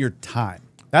spend your time?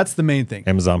 That's the main thing.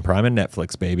 Amazon Prime and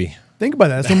Netflix, baby. Think about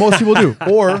that. That's what most people do.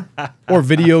 Or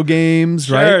video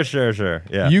games, right? Sure.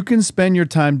 Yeah. You can spend your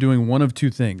time doing one of two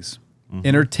things.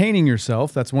 Entertaining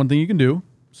yourself. That's one thing you can do.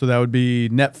 So that would be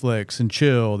Netflix and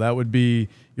chill. That would be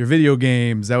your video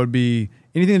games. That would be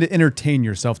anything to entertain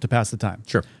yourself to pass the time.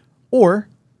 Sure. Or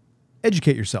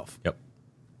educate yourself. Yep.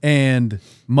 And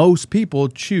most people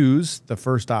choose the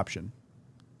first option.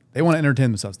 They want to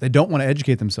entertain themselves. They don't want to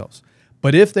educate themselves.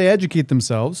 But if they educate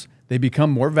themselves, they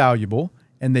become more valuable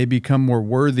and they become more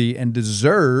worthy and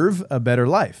deserve a better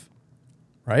life.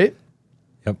 Right?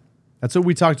 Yep. That's what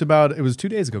we talked about. It was 2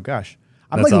 days ago. Gosh.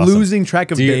 I'm That's like awesome. losing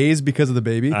track of days because of the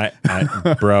baby.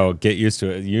 Bro, get used to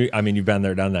it. You've been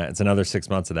there, done that. It's another 6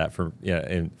 months of that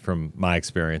from my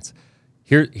experience.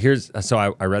 So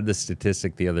I read this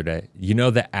statistic the other day. You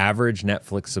know the average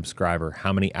Netflix subscriber,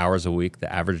 how many hours a week the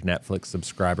average Netflix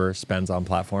subscriber spends on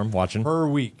platform watching? Per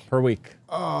week. Per week.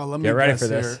 Oh, let me Get ready guess for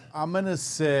this. here. I'm gonna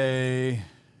say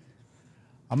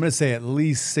at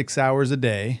least 6 hours a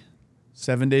day,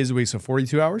 7 days a week, so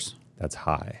 42 hours. That's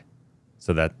high.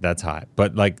 So that's high.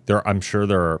 But like I'm sure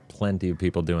there are plenty of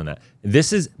people doing that.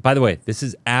 This is, by the way, this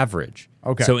is average.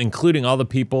 Okay. So including all the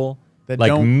people That like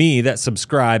don't- me that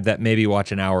subscribe that maybe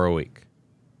watch an hour a week.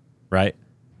 Right?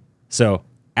 So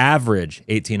average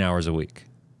 18 hours a week.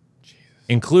 Jesus.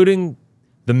 Including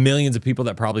the millions of people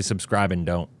that probably subscribe and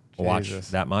don't watch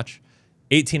that much.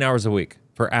 18 hours a week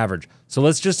for average. So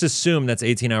let's just assume that's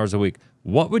 18 hours a week.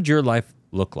 What would your life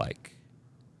look like?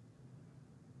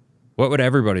 What would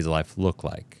everybody's life look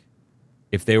like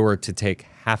if they were to take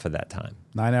half of that time?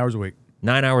 9 hours a week.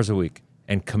 9 hours a week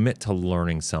and commit to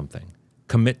learning something,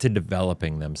 commit to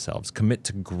developing themselves, commit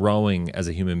to growing as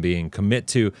a human being, commit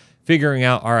to figuring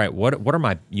out, all right, what are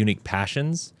my unique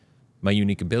passions, my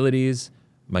unique abilities,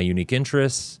 my unique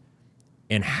interests,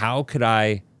 and how could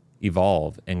I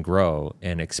evolve and grow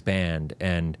and expand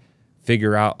and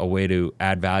figure out a way to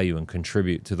add value and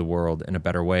contribute to the world in a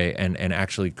better way and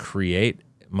actually create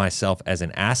myself as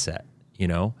an asset, you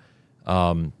know?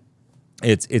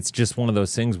 It's just one of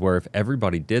those things where if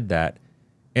everybody did that,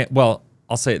 well,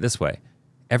 I'll say it this way.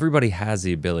 Everybody has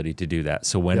the ability to do that.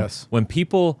 So when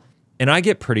people, and I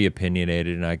get pretty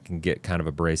opinionated and I can get kind of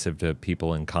abrasive to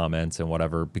people in comments and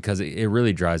whatever, because it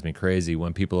really drives me crazy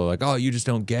when people are like, oh, you just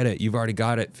don't get it. You've already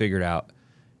got it figured out.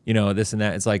 You know, this and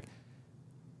that. It's like,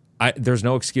 there's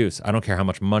no excuse. I don't care how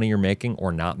much money you're making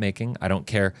or not making. I don't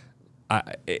care.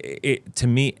 To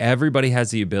me, everybody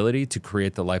has the ability to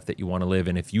create the life that you want to live.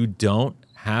 And if you don't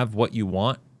have what you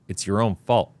want, it's your own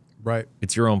fault. Right.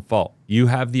 It's your own fault. You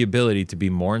have the ability to be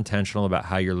more intentional about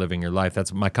how you're living your life.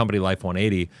 That's my company, Life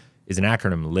 180, is an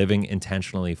acronym, Living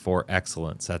Intentionally for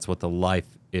Excellence. That's what the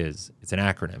life is. It's an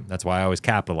acronym. That's why I always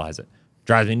capitalize it.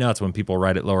 Drives me nuts when people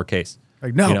write it lowercase.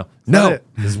 Like, no, you know, no.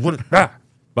 This is what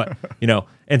but, you know,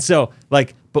 and so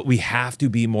like, but we have to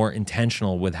be more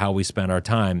intentional with how we spend our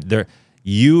time.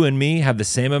 You and me have the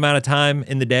same amount of time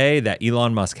in the day that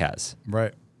Elon Musk has.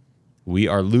 Right. We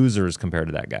are losers compared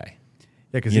to that guy.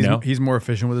 Yeah, because he's more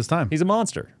efficient with his time. He's a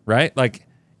monster, right? Like,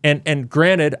 and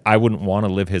granted, I wouldn't want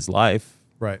to live his life.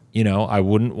 Right. You know, I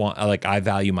wouldn't want, like, I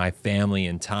value my family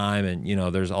and time and, you know,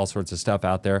 there's all sorts of stuff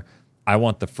out there. I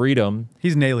want the freedom.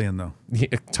 He's an alien, though. Yeah,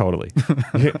 totally.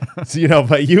 So,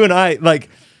 but you and I, like,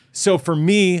 so for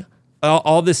me,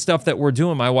 all this stuff that we're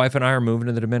doing, my wife and I are moving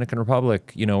to the Dominican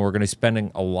Republic. We're going to be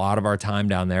spending a lot of our time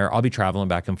down there. I'll be traveling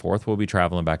back and forth. We'll be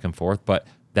traveling back and forth, but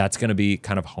that's going to be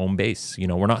kind of home base.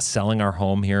 We're not selling our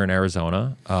home here in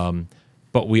Arizona,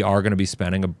 but we are going to be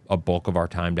spending a bulk of our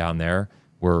time down there.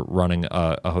 We're running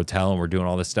a hotel and we're doing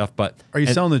all this stuff. But are you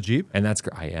selling the Jeep? And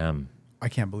I am. I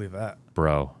can't believe that,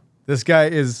 bro. This guy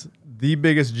is the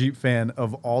biggest Jeep fan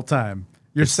of all time.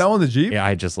 You're selling the Jeep? Yeah,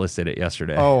 I just listed it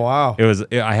yesterday. Oh wow!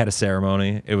 I had a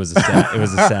ceremony. It was a sad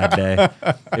day.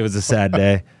 It was a sad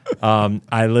day.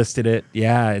 I listed it.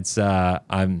 Yeah, it's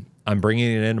I'm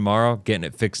bringing it in tomorrow, getting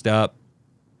it fixed up,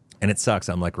 and it sucks.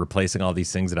 I'm like replacing all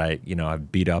these things that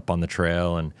I've beat up on the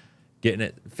trail and getting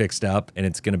it fixed up. And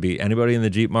it's going to be anybody in the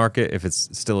Jeep market, if it's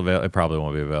still available. It probably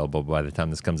won't be available by the time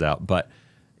this comes out. But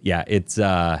yeah, it's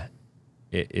a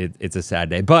sad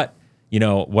day. But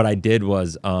what I did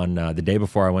was on the day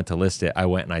before I went to list it, I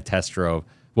went and I test drove.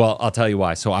 Well, I'll tell you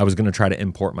why. So I was going to try to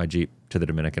import my Jeep to the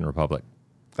Dominican Republic.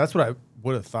 That's what I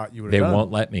would have thought you would have done. They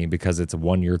won't let me because it's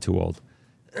 1 year too old.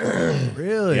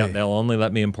 Really? Yeah, they'll only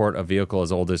let me import a vehicle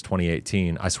as old as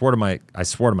 2018. I swore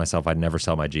to myself I'd never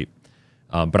sell my Jeep.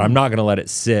 But I'm not going to let it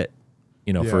sit,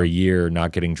 for a year,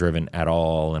 not getting driven at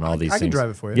all, and all these things. I can drive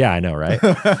it for you. Yeah, I know, right?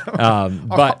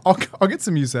 But I'll get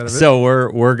some use out of it. So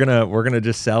we're gonna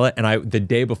just sell it. And the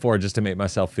day before, just to make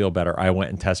myself feel better, I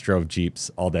went and test drove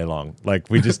Jeeps all day long. Like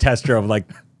we just test drove like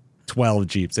 12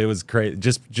 Jeeps. It was crazy.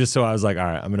 Just so I was like, all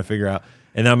right, I'm gonna figure out,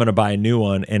 and then I'm gonna buy a new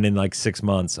one, and in like 6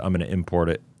 months, I'm gonna import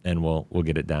it, and we'll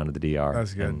get it down to the DR.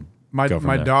 That's good. My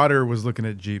daughter was looking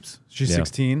at Jeeps. She's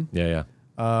 16. Yeah.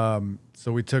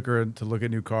 So we took her to look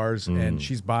at new cars, and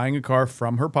she's buying a car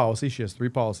from her policy. She has 3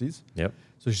 policies. Yep.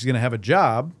 So she's going to have a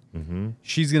job.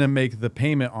 She's going to make the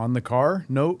payment on the car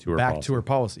note back to her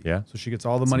policy. Yeah. So she gets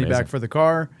all the money back for the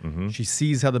car. She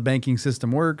sees how the banking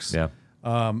system works. Yeah.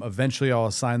 Eventually, I'll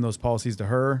assign those policies to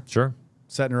her. Sure.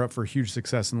 Setting her up for huge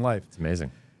success in life. It's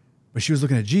amazing. But she was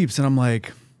looking at Jeeps, and I'm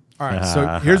like, all right,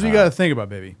 so here's what you got to think about,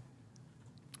 baby.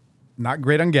 Not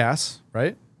great on gas,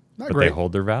 right? Not great. They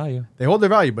hold their value. They hold their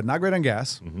value, but not great on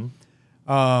gas.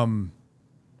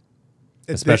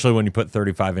 Especially when you put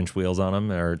 35-inch wheels on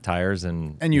them or tires,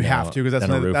 and you have to, because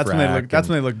that's when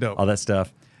they look dope. All that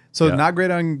stuff. So not great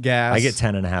on gas. I get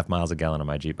 10.5 miles a gallon on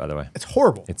my Jeep, by the way. It's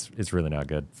horrible. It's really not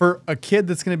good. For a kid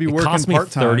that's going to be working part-time. It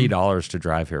cost me $30 to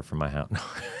drive here from my house.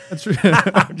 That's true.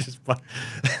 I'm just but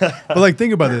like,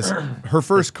 think about this. Her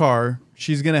first car,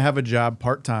 she's going to have a job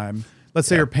part-time. Let's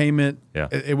say her payment,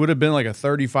 it would have been like a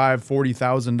 $35,000,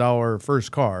 $40,000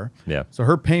 first car. Yeah. So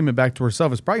her payment back to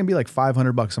herself is probably going to be like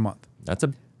 $500 a month. That's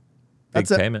a big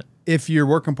payment. If you're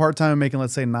working part-time and making,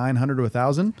 let's say, $900 to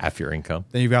 $1,000. Half your income.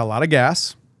 Then you've got a lot of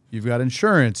gas. You've got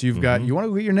insurance. You've got, you want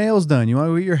to get your nails done. You want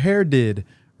to get your hair did,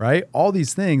 right? All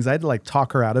these things. I had to like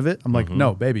talk her out of it. I'm like,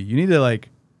 no, baby, you need to like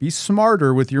be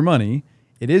smarter with your money.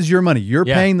 It is your money. You're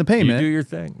paying the payment. You do your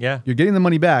thing. Yeah. You're getting the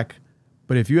money back.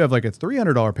 But if you have like a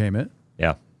 $300 payment,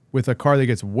 with a car that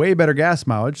gets way better gas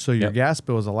mileage, so your gas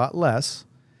bill is a lot less.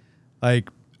 Like,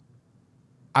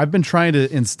 I've been trying to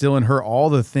instill in her all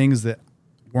the things that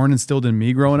weren't instilled in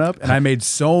me growing up, and I made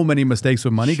so many mistakes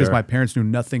with money because my parents knew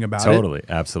nothing about it. Totally,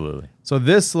 absolutely. So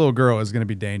this little girl is going to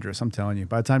be dangerous, I'm telling you.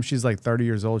 By the time she's like 30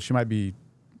 years old, she might be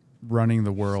running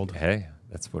the world. Hey,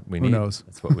 that's what we need. Who knows?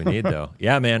 That's what we need, though.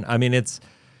 Yeah, man. I mean, it's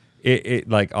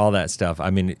like all that stuff.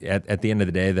 I mean, at the end of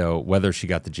the day, though, whether she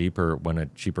got the Jeep or went a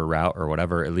cheaper route or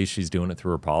whatever, at least she's doing it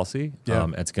through her policy.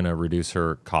 It's going to reduce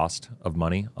her cost of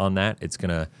money on that.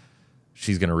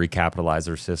 She's going to recapitalize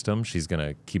her system. She's going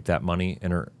to keep that money in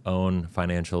her own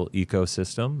financial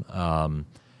ecosystem. From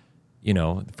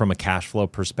a cash flow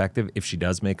perspective, if she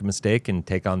does make a mistake and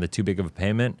take on the too big of a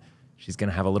payment, she's going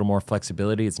to have a little more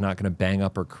flexibility. It's not going to bang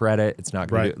up her credit. It's not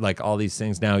going to do like all these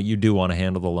things. Now, you do want to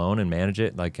handle the loan and manage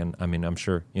it. I'm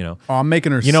sure, Oh, I'm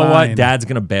making her sign. You know what? Dad's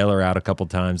going to bail her out a couple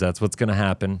times. That's what's going to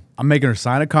happen. I'm making her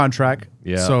sign a contract.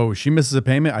 Yeah. So she misses a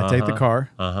payment, I take the car.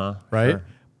 Right? Sure.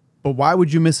 But why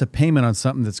would you miss a payment on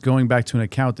something that's going back to an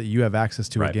account that you have access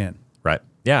to again? Right.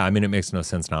 Yeah. I mean, it makes no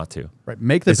sense not to. Right.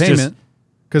 Make the payment.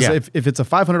 Because if it's a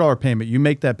 $500 payment, you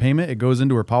make that payment, it goes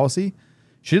into her policy.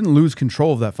 She didn't lose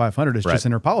control of that $500. It's just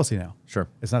in her policy now. Sure.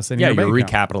 It's not sitting in her bank you're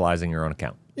account. recapitalizing your own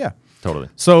account. Yeah. Totally.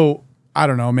 So, I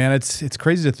don't know, man. It's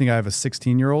crazy to think I have a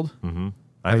 16-year-old.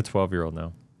 I have a 12-year-old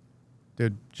now.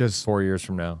 Dude, just 4 years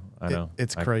from now. I know.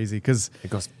 It's crazy because it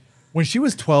goes. When she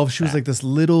was 12, she was like this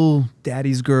little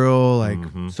daddy's girl, like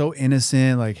so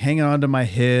innocent, like hanging onto my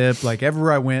hip, like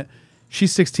everywhere I went.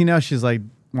 She's 16 now. She's like,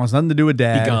 wants nothing to do with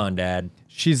dad. Be gone, Dad.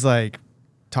 She's like,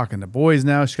 talking to boys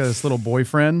now. She's got this little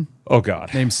boyfriend. Oh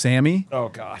God. Named Sammy. Oh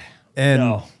God.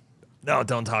 And no,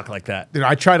 don't talk like that. dude,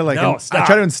 I try to No, I stop.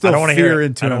 try to instill I don't wanna fear hear it.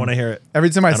 into I him. don't want to hear it. Every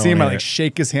time I don't see him, I wanna like hear it.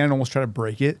 shake his hand and almost try to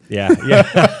break it. Yeah.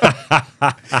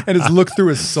 And just look through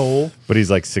his soul. But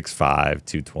he's like 6'5",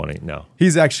 220. No.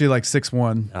 He's actually like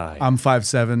 6'1". Yeah. I'm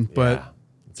 5'7", but Yeah,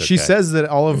 it's she okay. says that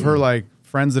all of her like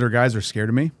friends that are guys are scared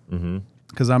of me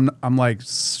because I'm like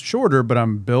shorter, but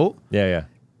I'm built. Yeah.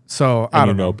 So And I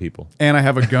don't know people. And I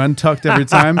have a gun tucked every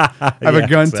time. I have a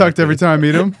gun tucked every time I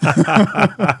meet him.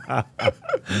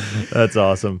 That's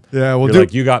awesome. Yeah, well, You're dude,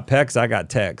 like, you got pecs, I got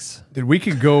techs. dude, we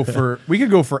could go for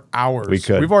hours. We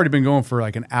could. We've already been going for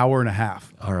like an hour and a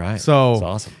half. All right. So that's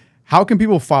awesome. How can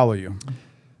people follow you?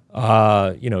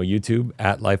 YouTube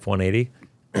at Life180.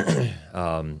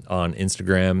 On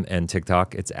Instagram and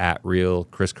TikTok, it's at real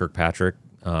Chris Kirkpatrick.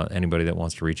 Anybody that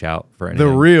wants to reach out for anything.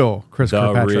 The real Chris The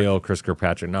Kirkpatrick. real Chris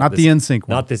Kirkpatrick. Not the NSYNC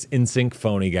one. Not this NSYNC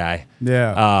phony guy.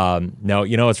 Yeah. No,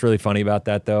 you know what's really funny about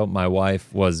that, though? My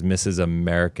wife was Mrs.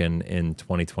 American in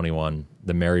 2021,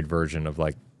 the married version of,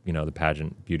 like, the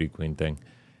pageant beauty queen thing.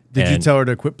 Did you tell her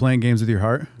to quit playing games with your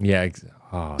heart? Yeah.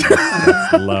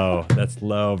 That's low. That's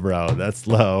low, bro. That's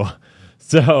low.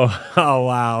 So, oh,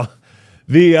 wow.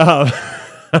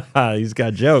 He's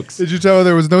got jokes. Did you tell her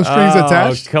there was no strings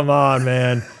attached? Come on,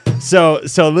 man. So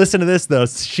listen to this though.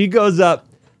 She goes up,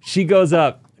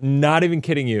 not even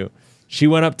kidding you. She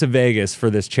went up to Vegas for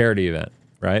this charity event,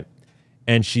 right?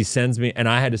 And she sends me, and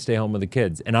I had to stay home with the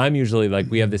kids. And I'm usually like,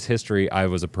 we have this history. I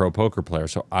was a pro poker player,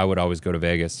 so I would always go to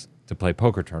Vegas to play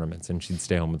poker tournaments, and she'd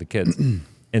stay home with the kids.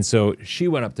 And so she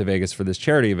went up to Vegas for this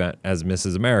charity event as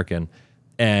Mrs. American,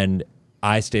 and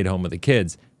I stayed home with the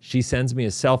kids. She sends me a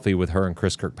selfie with her and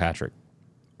Chris Kirkpatrick.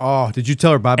 Oh, did you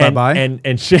tell her bye?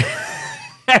 And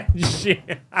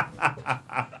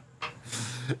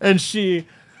she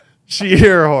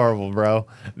you're horrible, bro.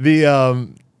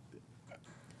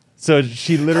 So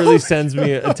she literally sends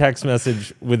me a text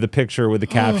message with the picture with the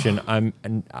caption,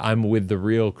 I'm with the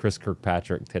real Chris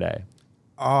Kirkpatrick today.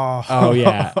 Oh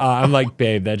yeah. I'm like,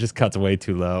 babe, that just cuts way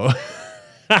too low.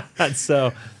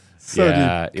 so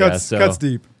deep. Cuts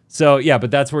deep. So yeah,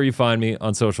 but that's where you find me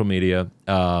on social media,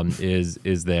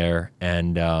 is there.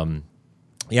 And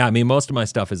yeah, I mean, most of my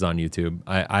stuff is on YouTube.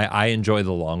 I enjoy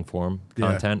the long form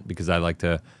content because I like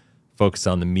to focus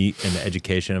on the meat and the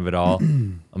education of it all.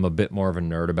 I'm a bit more of a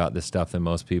nerd about this stuff than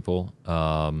most people.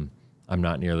 I'm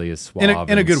not nearly as suave.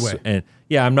 In a good way. And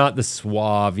yeah, I'm not the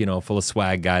suave, full of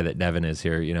swag guy that Devin is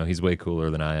here. He's way cooler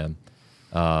than I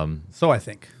am. So I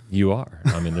think. You are.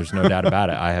 I mean, there's no doubt about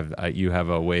it. You have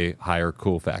a way higher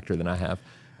cool factor than I have.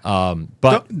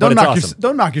 But it's awesome.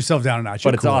 Don't knock yourself down a notch.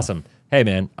 But it's awesome. Hey,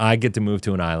 man, I get to move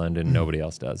to an island and nobody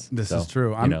else does. This is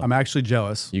true. I'm actually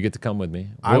jealous. You get to come with me.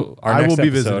 I Our will next be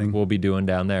episode visiting. we'll be doing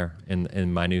down there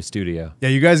in my new studio. Yeah,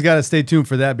 you guys got to stay tuned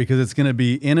for that because it's going to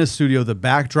be in a studio. The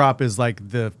backdrop is like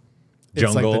the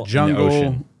Jungle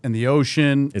and the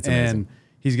ocean. It's and amazing.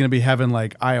 he's going to be having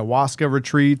like ayahuasca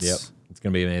retreats. Yep. It's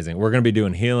going to be amazing. We're going to be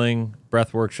doing healing,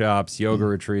 breath workshops, yoga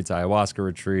retreats, ayahuasca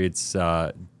retreats,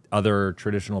 other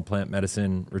traditional plant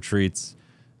medicine retreats,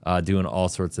 doing all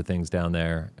sorts of things down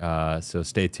there. So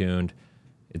stay tuned.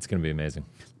 It's going to be amazing.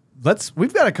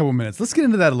 We've got a couple minutes. Let's get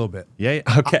into that a little bit. Yeah.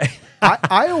 Okay.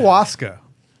 Ayahuasca.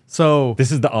 So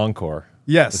This is the encore.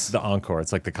 yes. This is the encore.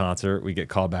 It's like the concert. We get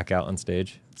called back out on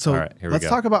stage. So all right, here we let's go.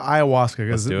 talk about ayahuasca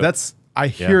because Let's do it. I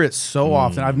hear it so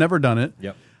often. I've never done it.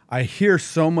 Yep. I hear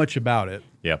so much about it.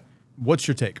 Yep. What's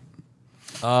your take?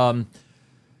 How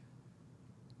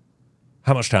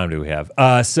much time do we have?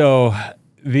 So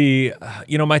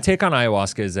my take on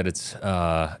ayahuasca is that it's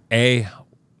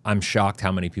I'm shocked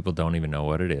how many people don't even know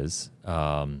what it is.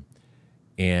 And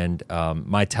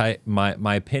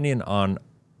my opinion on,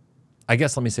 I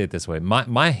guess let me say it this way.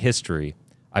 My history,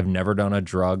 I've never done a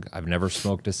drug. I've never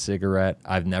smoked a cigarette.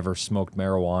 I've never smoked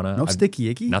marijuana. No sticky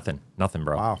icky? Nothing,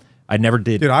 bro. Wow. I never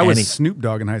did. Dude, I was Snoop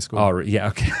Dogg in high school. Oh, yeah,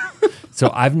 okay. So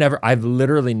I've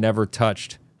literally never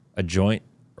touched a joint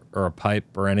or a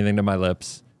pipe or anything to my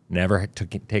lips. Never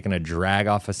taken a drag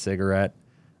off a cigarette.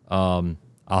 I'll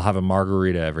have a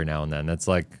margarita every now and then. That's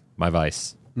like my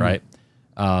vice, right?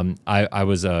 I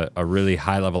was a really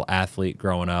high level athlete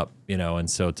growing up, and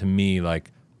so to me,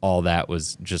 like all that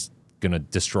was just gonna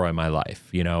destroy my life,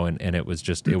 and it was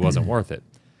just, it wasn't worth it.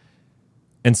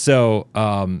 And so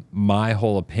my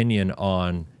whole opinion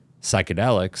on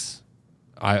psychedelics,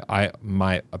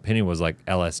 my opinion was like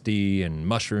LSD and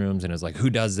mushrooms, and it was like, who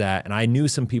does that? And I knew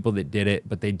some people that did it,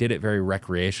 but they did it very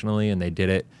recreationally, and they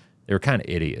were kind of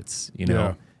idiots,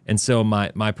 Yeah. And so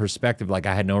my perspective, like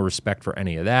I had no respect for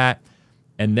any of that.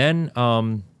 And then,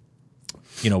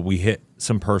 we hit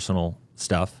some personal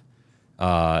stuff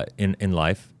in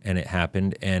life, and it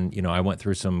happened. And you know, I went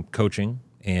through some coaching,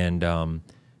 and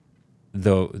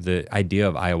the idea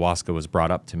of ayahuasca was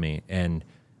brought up to me, and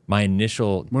my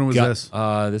initial When was this?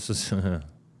 This was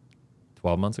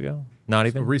 12 months ago. Not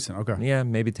even Recent. Okay. Yeah,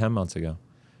 maybe 10 months ago.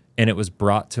 And it was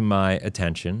brought to my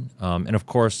attention. And of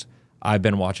course, I've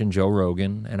been watching Joe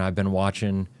Rogan, and I've been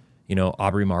watching, you know,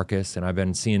 Aubrey Marcus, and I've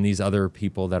been seeing these other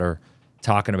people that are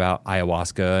talking about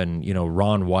ayahuasca, and, you know,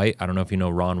 Ron White. I don't know if you know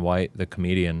Ron White, the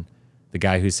comedian, the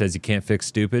guy who says you can't fix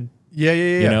stupid. Yeah.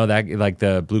 You know, that, like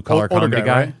the blue collar Older comedy guy,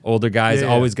 guy. right? Older guy's Yeah.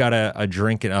 always got a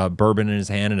drink, bourbon in his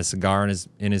hand and a cigar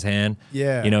in his hand.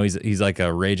 Yeah. You know, he's like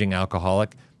a raging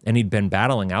alcoholic, and he'd been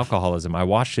battling alcoholism. I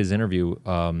watched his interview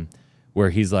where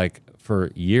he's like,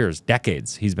 for years,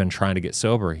 decades, he's been trying to get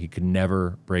sober. He could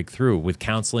never break through. With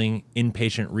counseling,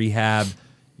 inpatient rehab,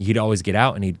 he'd always get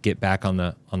out and he'd get back on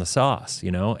the sauce,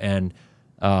 you know? And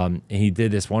he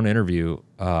did this one interview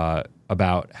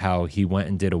about how he went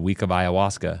and did a week of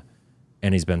ayahuasca,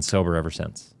 and he's been sober ever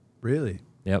since. Really?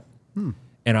 Yep.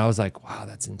 And I was like, wow,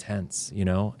 that's intense, you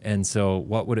know? And so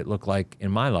what would it look like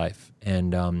in my life?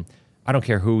 And I don't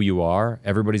care who you are.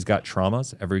 Everybody's got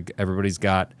traumas. Everybody's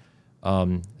got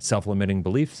self-limiting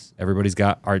beliefs. Everybody's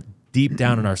got our deep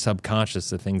down in our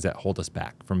subconscious the things that hold us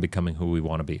back from becoming who we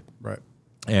want to be. Right.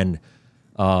 And,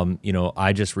 you know,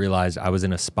 I just realized I was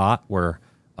in a spot where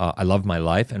I loved my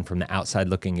life. And from the outside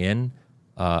looking in,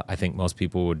 I think most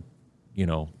people would, you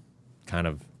know, kind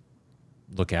of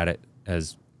look at it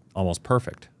as almost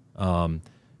perfect.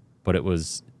 But it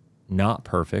was not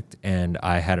perfect. And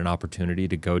I had an opportunity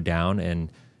to go down,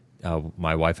 and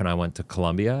my wife and I went to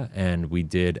Colombia, and we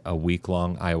did a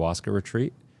week-long ayahuasca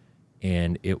retreat,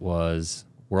 and it was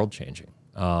world-changing.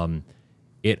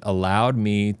 It allowed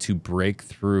me to break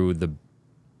through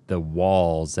the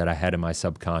walls that I had in my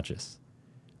subconscious,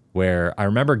 where I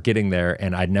remember getting there,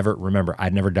 and I'd never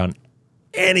done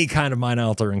any kind of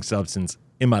mind-altering substance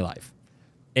in my life.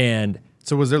 And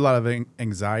So was there a lot of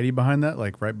anxiety behind that,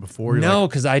 like right before? no,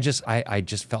 because I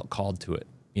just felt called to it,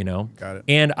 you know? Got it.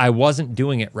 And I wasn't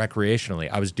doing it recreationally.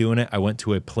 I was doing it. I went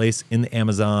to a place in the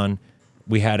Amazon.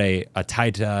 We had a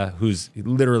Taita who's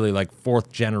literally like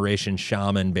 4th generation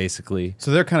shaman, basically.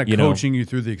 So they're kind of You know, coaching you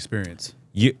through the experience.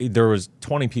 There was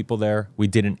 20 people there. We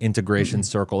did an integration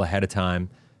circle ahead of time.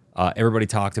 Everybody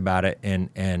talked about it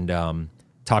and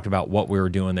talked about what we were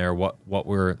doing there, what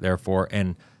we were there for.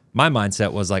 And my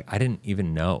mindset was like, I didn't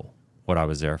even know what I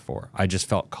was there for. I just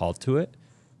felt called to it.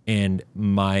 And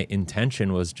my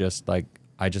intention was just like,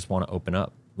 I just want to open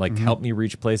up, like help me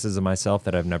reach places of myself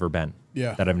that I've never been,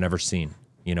 Yeah. that I've never seen,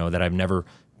 you know, that I've never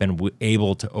been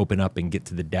able to open up and get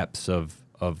to the depths of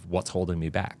what's holding me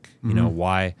back. You know,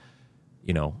 why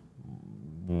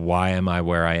am I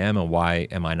where I am, and why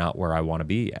am I not where I want to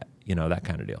be yet? You know, that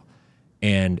kind of deal.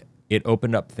 And it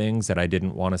opened up things that I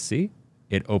didn't want to see.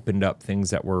 It opened up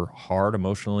things that were hard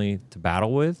emotionally to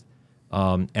battle with.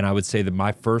 And I would say that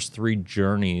my first 3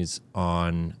 journeys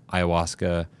on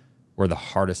ayahuasca were the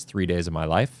hardest 3 days of my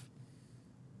life.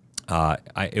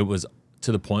 It was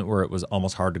to the point where it was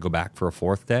almost hard to go back for a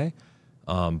 4th day.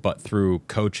 But through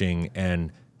coaching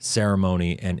and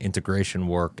ceremony and integration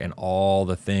work and all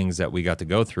the things that we got to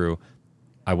go through,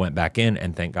 I went back in,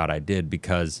 and thank God I did,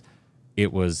 because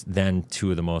it was then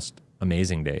 2 of the most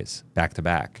amazing days back to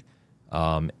back.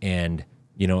 And,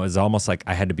 you know, it was almost like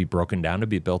I had to be broken down to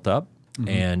be built up.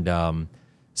 And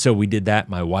so we did that.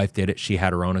 My wife did it. She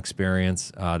had her own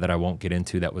experience that I won't get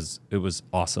into. It was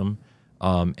awesome.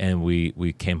 And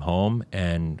we came home,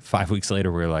 and 5 weeks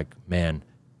later, we were like, man,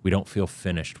 we don't feel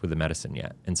finished with the medicine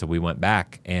yet. And so we went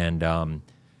back, and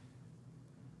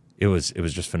it was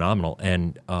just phenomenal.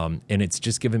 And it's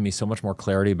just given me so much more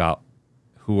clarity about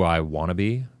who I want to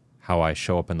be, how I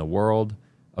show up in the world,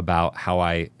 about how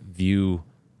I view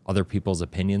other people's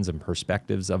opinions and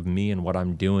perspectives of me and what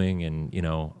I'm doing, and, you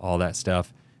know, all that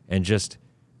stuff. And just,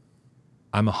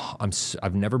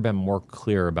 I've never been more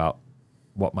clear about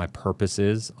what my purpose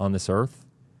is on this earth.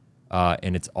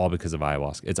 And it's all because of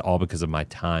ayahuasca. It's all because of my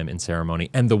time in ceremony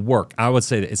and the work. I would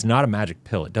say that it's not a magic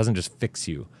pill. It doesn't just fix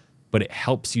you, but it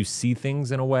helps you see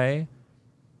things in a way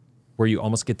where you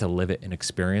almost get to live it and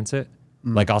experience it.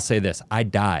 Like, I'll say this, I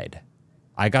died.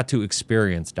 I got to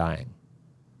experience dying.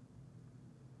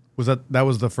 Was that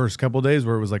was the first couple of days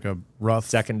where it was like a rough?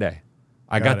 2nd day.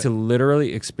 I got to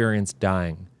literally experience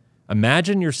dying.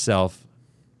 Imagine yourself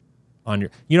on your,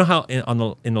 you know how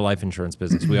in the life insurance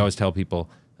business, we always tell people,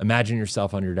 imagine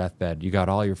yourself on your deathbed. You got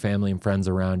all your family and friends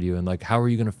around you, and like, how are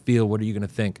you going to feel? What are you going to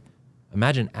think?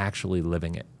 Imagine actually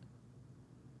living it.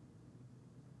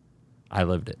 I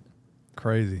lived it.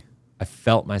 Crazy. I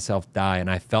felt myself die, and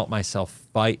I felt myself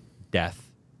fight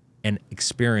death and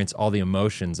experience all the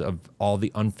emotions of all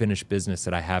the unfinished business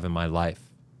that I have in my life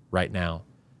right now,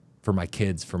 for my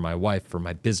kids, for my wife, for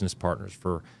my business partners,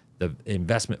 for the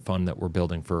investment fund that we're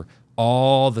building, for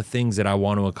all the things that I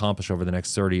want to accomplish over the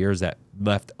next 30 years that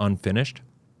left unfinished.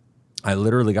 I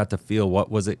literally got to feel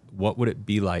what would it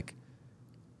be like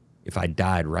if I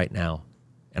died right now?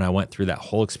 And I went through that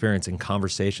whole experience in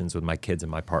conversations with my kids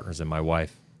and my partners and my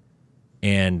wife,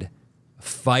 and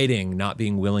fighting, not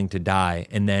being willing to die.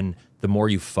 And then the more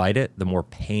you fight it, the more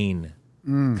pain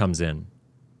comes in.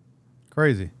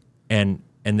 Crazy. And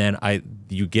then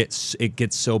it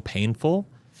gets so painful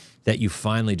that you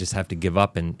finally just have to give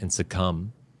up and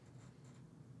succumb.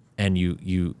 And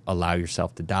you allow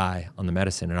yourself to die on the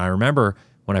medicine. And I remember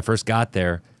when I first got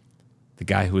there, the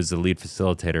guy who was the lead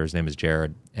facilitator, his name is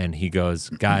Jared, and he goes,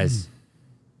 guys,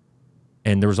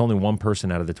 and there was only one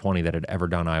person out of the 20 that had ever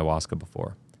done ayahuasca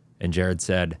before. And Jared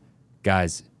said,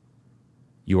 guys,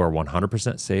 you are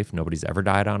 100% safe. Nobody's ever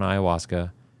died on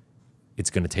ayahuasca.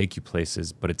 It's going to take you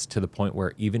places, but it's to the point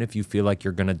where even if you feel like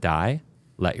you're going to die,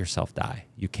 let yourself die.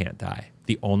 You can't die.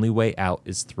 The only way out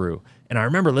is through. And I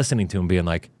remember listening to him being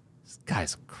like, this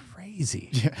guy's crazy.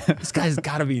 Yeah. This guy's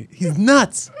got to be, he's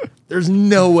nuts. There's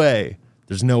no way.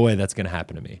 There's no way that's going to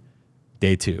happen to me.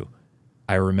 Day 2,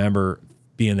 I remember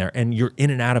being there, and you're in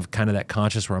and out of kind of that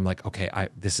conscious where I'm like, okay,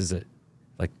 this is it.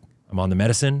 Like, I'm on the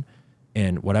medicine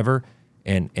and whatever,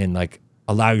 and like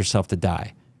allow yourself to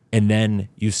die. And then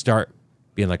you start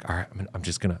being like, all right, I'm going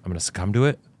to succumb to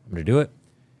it. I'm going to do it.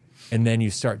 And then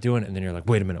you start doing it, and then you're like,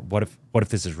 wait a minute, what if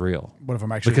this is real? What if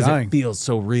I'm actually because dying? It feels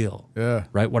so real. Yeah.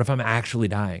 Right? What if I'm actually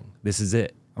dying? This is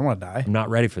it. I don't want to die. I'm not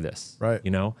ready for this. Right.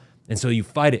 You know? And so you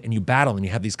fight it and you battle and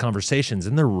you have these conversations,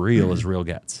 and they're real as real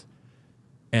gets.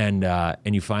 And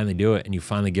you finally do it, and you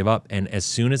finally give up. And as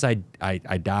soon as I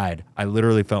died, I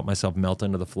literally felt myself melt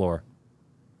into the floor.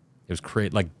 It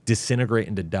was like disintegrate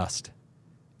into dust.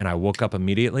 And I woke up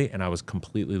immediately, and I was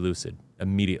completely lucid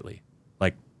immediately.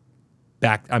 Like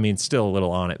back, I mean, still a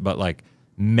little on it, but like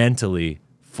mentally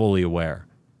fully aware.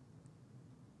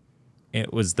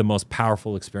 It was the most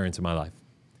powerful experience of my life.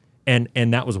 And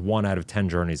that was 1 out of 10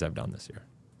 journeys I've done this year.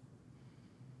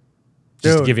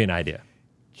 Just to give you an idea.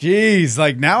 Jeez,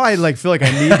 like now I like feel like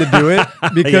I need to do it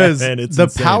because Yeah, man, the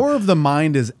insane. power of the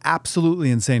mind is absolutely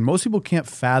insane. Most people can't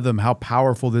fathom how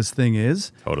powerful this thing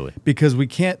is. Totally. Because we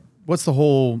can't, what's the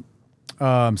whole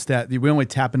stat? We only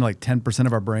tap into like 10%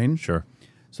 of our brain. Sure.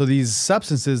 So these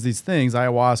substances, these things,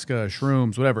 ayahuasca,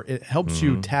 shrooms, whatever, it helps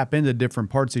you tap into different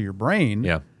parts of your brain.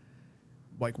 Yeah.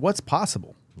 Like what's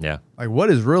possible? Yeah. Like what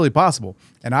is really possible?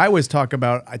 And I always I talked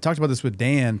about this with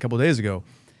Dan a couple of days ago.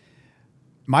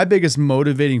 My biggest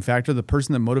motivating factor, the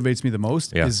person that motivates me the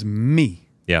most is me.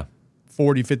 Yeah.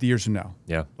 40, 50 years from now.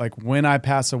 Yeah. Like when I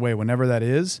pass away, whenever that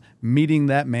is, meeting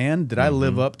that man, did I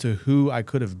live up to who I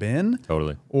could have been?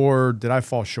 Totally. Or did I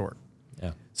fall short?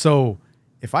 Yeah. So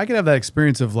if I could have that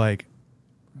experience of like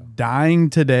dying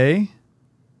today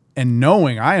and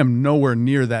knowing I am nowhere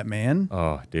near that man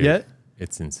yet,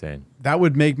 it's insane. that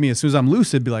would make me, as soon as I'm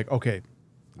lucid, be like, okay,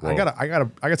 Whoa. I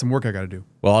got some work I got to do.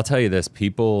 Well, I'll tell you this,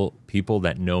 people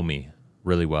that know me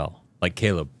really well, like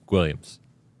Caleb Williams,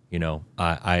 you know,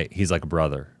 he's like a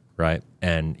brother, right?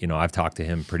 And, you know, I've talked to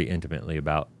him pretty intimately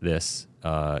about this,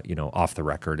 you know, off the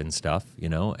record and stuff, you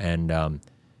know, and,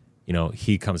 you know,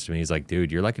 he comes to me, he's like,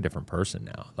 dude, you're like a different person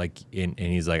now. Like, and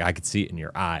he's like, I could see it in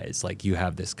your eyes. Like you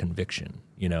have this conviction,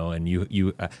 you know, and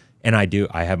and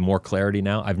I have more clarity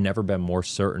now. I've never been more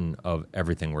certain of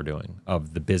everything we're doing,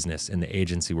 of the business and the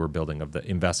agency we're building, of the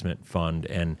investment fund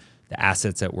and the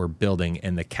assets that we're building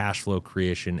and the cash flow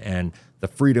creation and the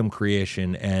freedom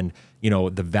creation and, you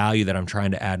know, the value that I'm trying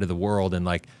to add to the world. And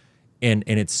like, and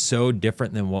it's so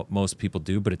different than what most people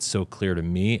do, but it's so clear to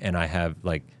me. And I have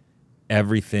like,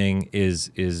 everything is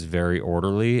very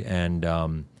orderly.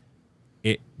 And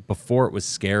before it was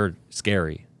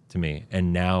scary to me.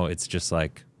 And now it's just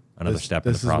like another step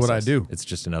in the process. This is what I do. It's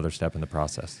just another step in the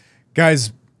process.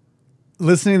 Guys,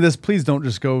 listening to this, please don't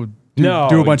just go do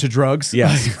a bunch of drugs.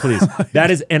 Yes, please. That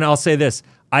is, and I'll say this,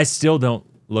 I still don't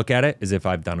look at it as if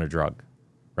I've done a drug,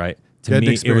 right? To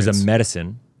me, it was a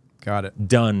medicine. Got it.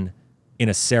 Done in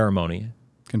a ceremony.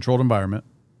 Controlled environment.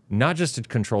 Not just a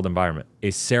controlled environment, a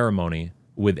ceremony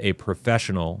with a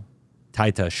professional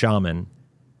Taita shaman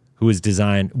who is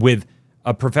designed with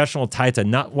a professional Taita,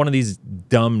 not one of these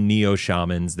dumb neo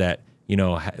shamans that, you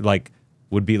know, like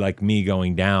would be like me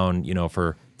going down, you know,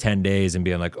 for 10 days and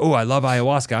being like, oh, I love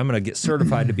ayahuasca, I'm going to get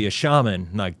certified to be a shaman.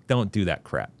 Like, don't do that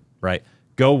crap, right?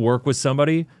 Go work with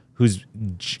somebody who's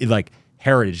like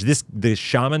heritage. The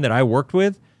shaman that I worked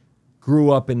with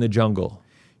grew up in the jungle.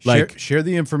 Like, share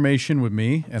the information with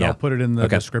me, and Yeah. I'll put it in the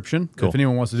Okay. description Cool. if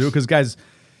anyone wants to do it. Because, guys,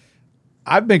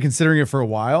 I've been considering it for a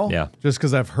while, Yeah. just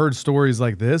because I've heard stories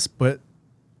like this, but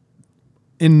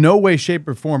in no way, shape,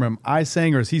 or form am I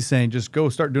saying, or is he saying, just go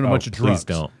start doing a bunch of drugs.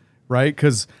 Please don't. Right?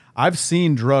 Because I've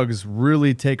seen drugs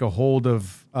really take a hold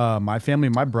of my family.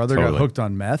 My brother got Totally. hooked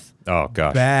on meth. Oh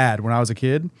gosh. Bad when I was a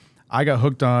kid. I got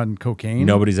hooked on cocaine.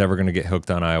 Nobody's ever going to get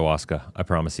hooked on ayahuasca. I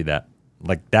promise you that.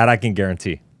 Like that, I can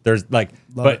guarantee. There's like,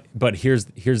 but here's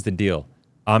the deal.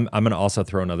 I'm going to also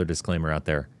throw another disclaimer out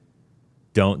there.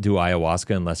 Don't do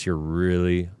ayahuasca unless you're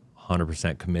really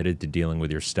 100% committed to dealing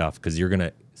with your stuff, because you're going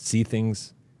to see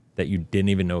things that you didn't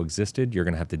even know existed. You're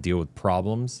going to have to deal with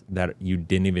problems that you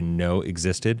didn't even know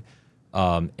existed.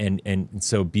 And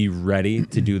so be ready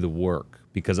to do the work,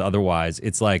 because otherwise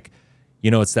it's like,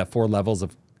 it's that 4 levels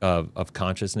of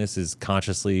consciousness is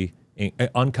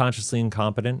unconsciously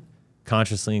incompetent,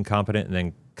 consciously incompetent, and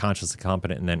then consciously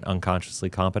competent, and then unconsciously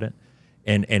competent.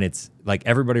 And it's like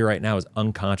everybody right now is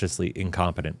unconsciously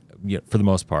incompetent for the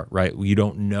most part, right? You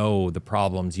don't know the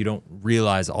problems. You don't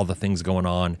realize all the things going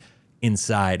on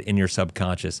inside in your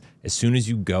subconscious. As soon as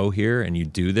you go here and you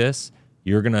do this,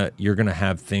 you're gonna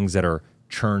have things that are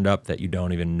churned up that you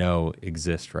don't even know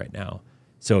exist right now.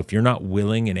 So if you're not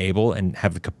willing and able and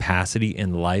have the capacity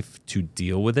in life to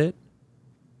deal with it,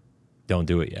 don't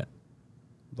do it yet,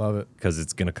 Love it. because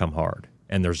it's gonna come hard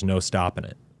and there's no stopping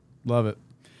it. Love it.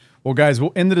 Well, guys,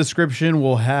 in the description,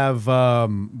 we'll have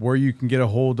where you can get a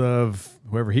hold of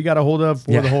whoever he got a hold of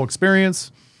for the whole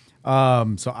experience.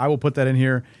 So I will put that in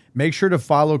here. Make sure to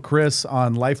follow Chris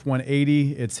on Life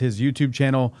 180. It's his YouTube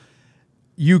channel.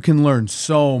 You can learn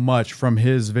so much from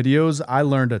his videos. I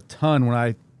learned a ton when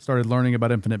I started learning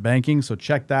about infinite banking. So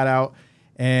check that out.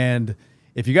 And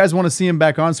if you guys want to see him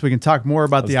back on so we can talk more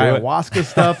about the ayahuasca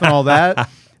stuff and all that,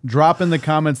 drop in the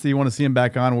comments that you want to see him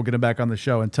back on. We'll get him back on the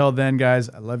show. Until then, guys,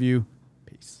 I love you.